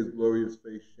 Make his glorious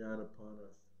face shine upon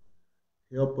us.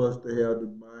 Help us to have the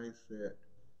mindset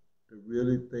to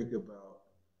really think about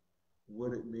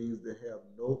what it means to have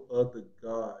no other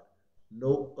God,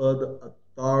 no other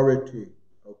authority,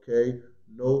 okay?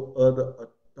 No other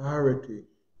authority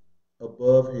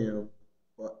above him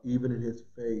or even in his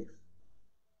face.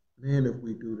 Man, if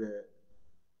we do that,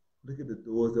 look at the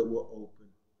doors that will open,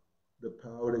 the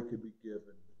power that could be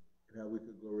given, and how we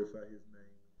could glorify his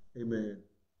name. Amen.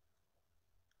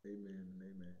 Amen and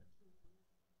amen.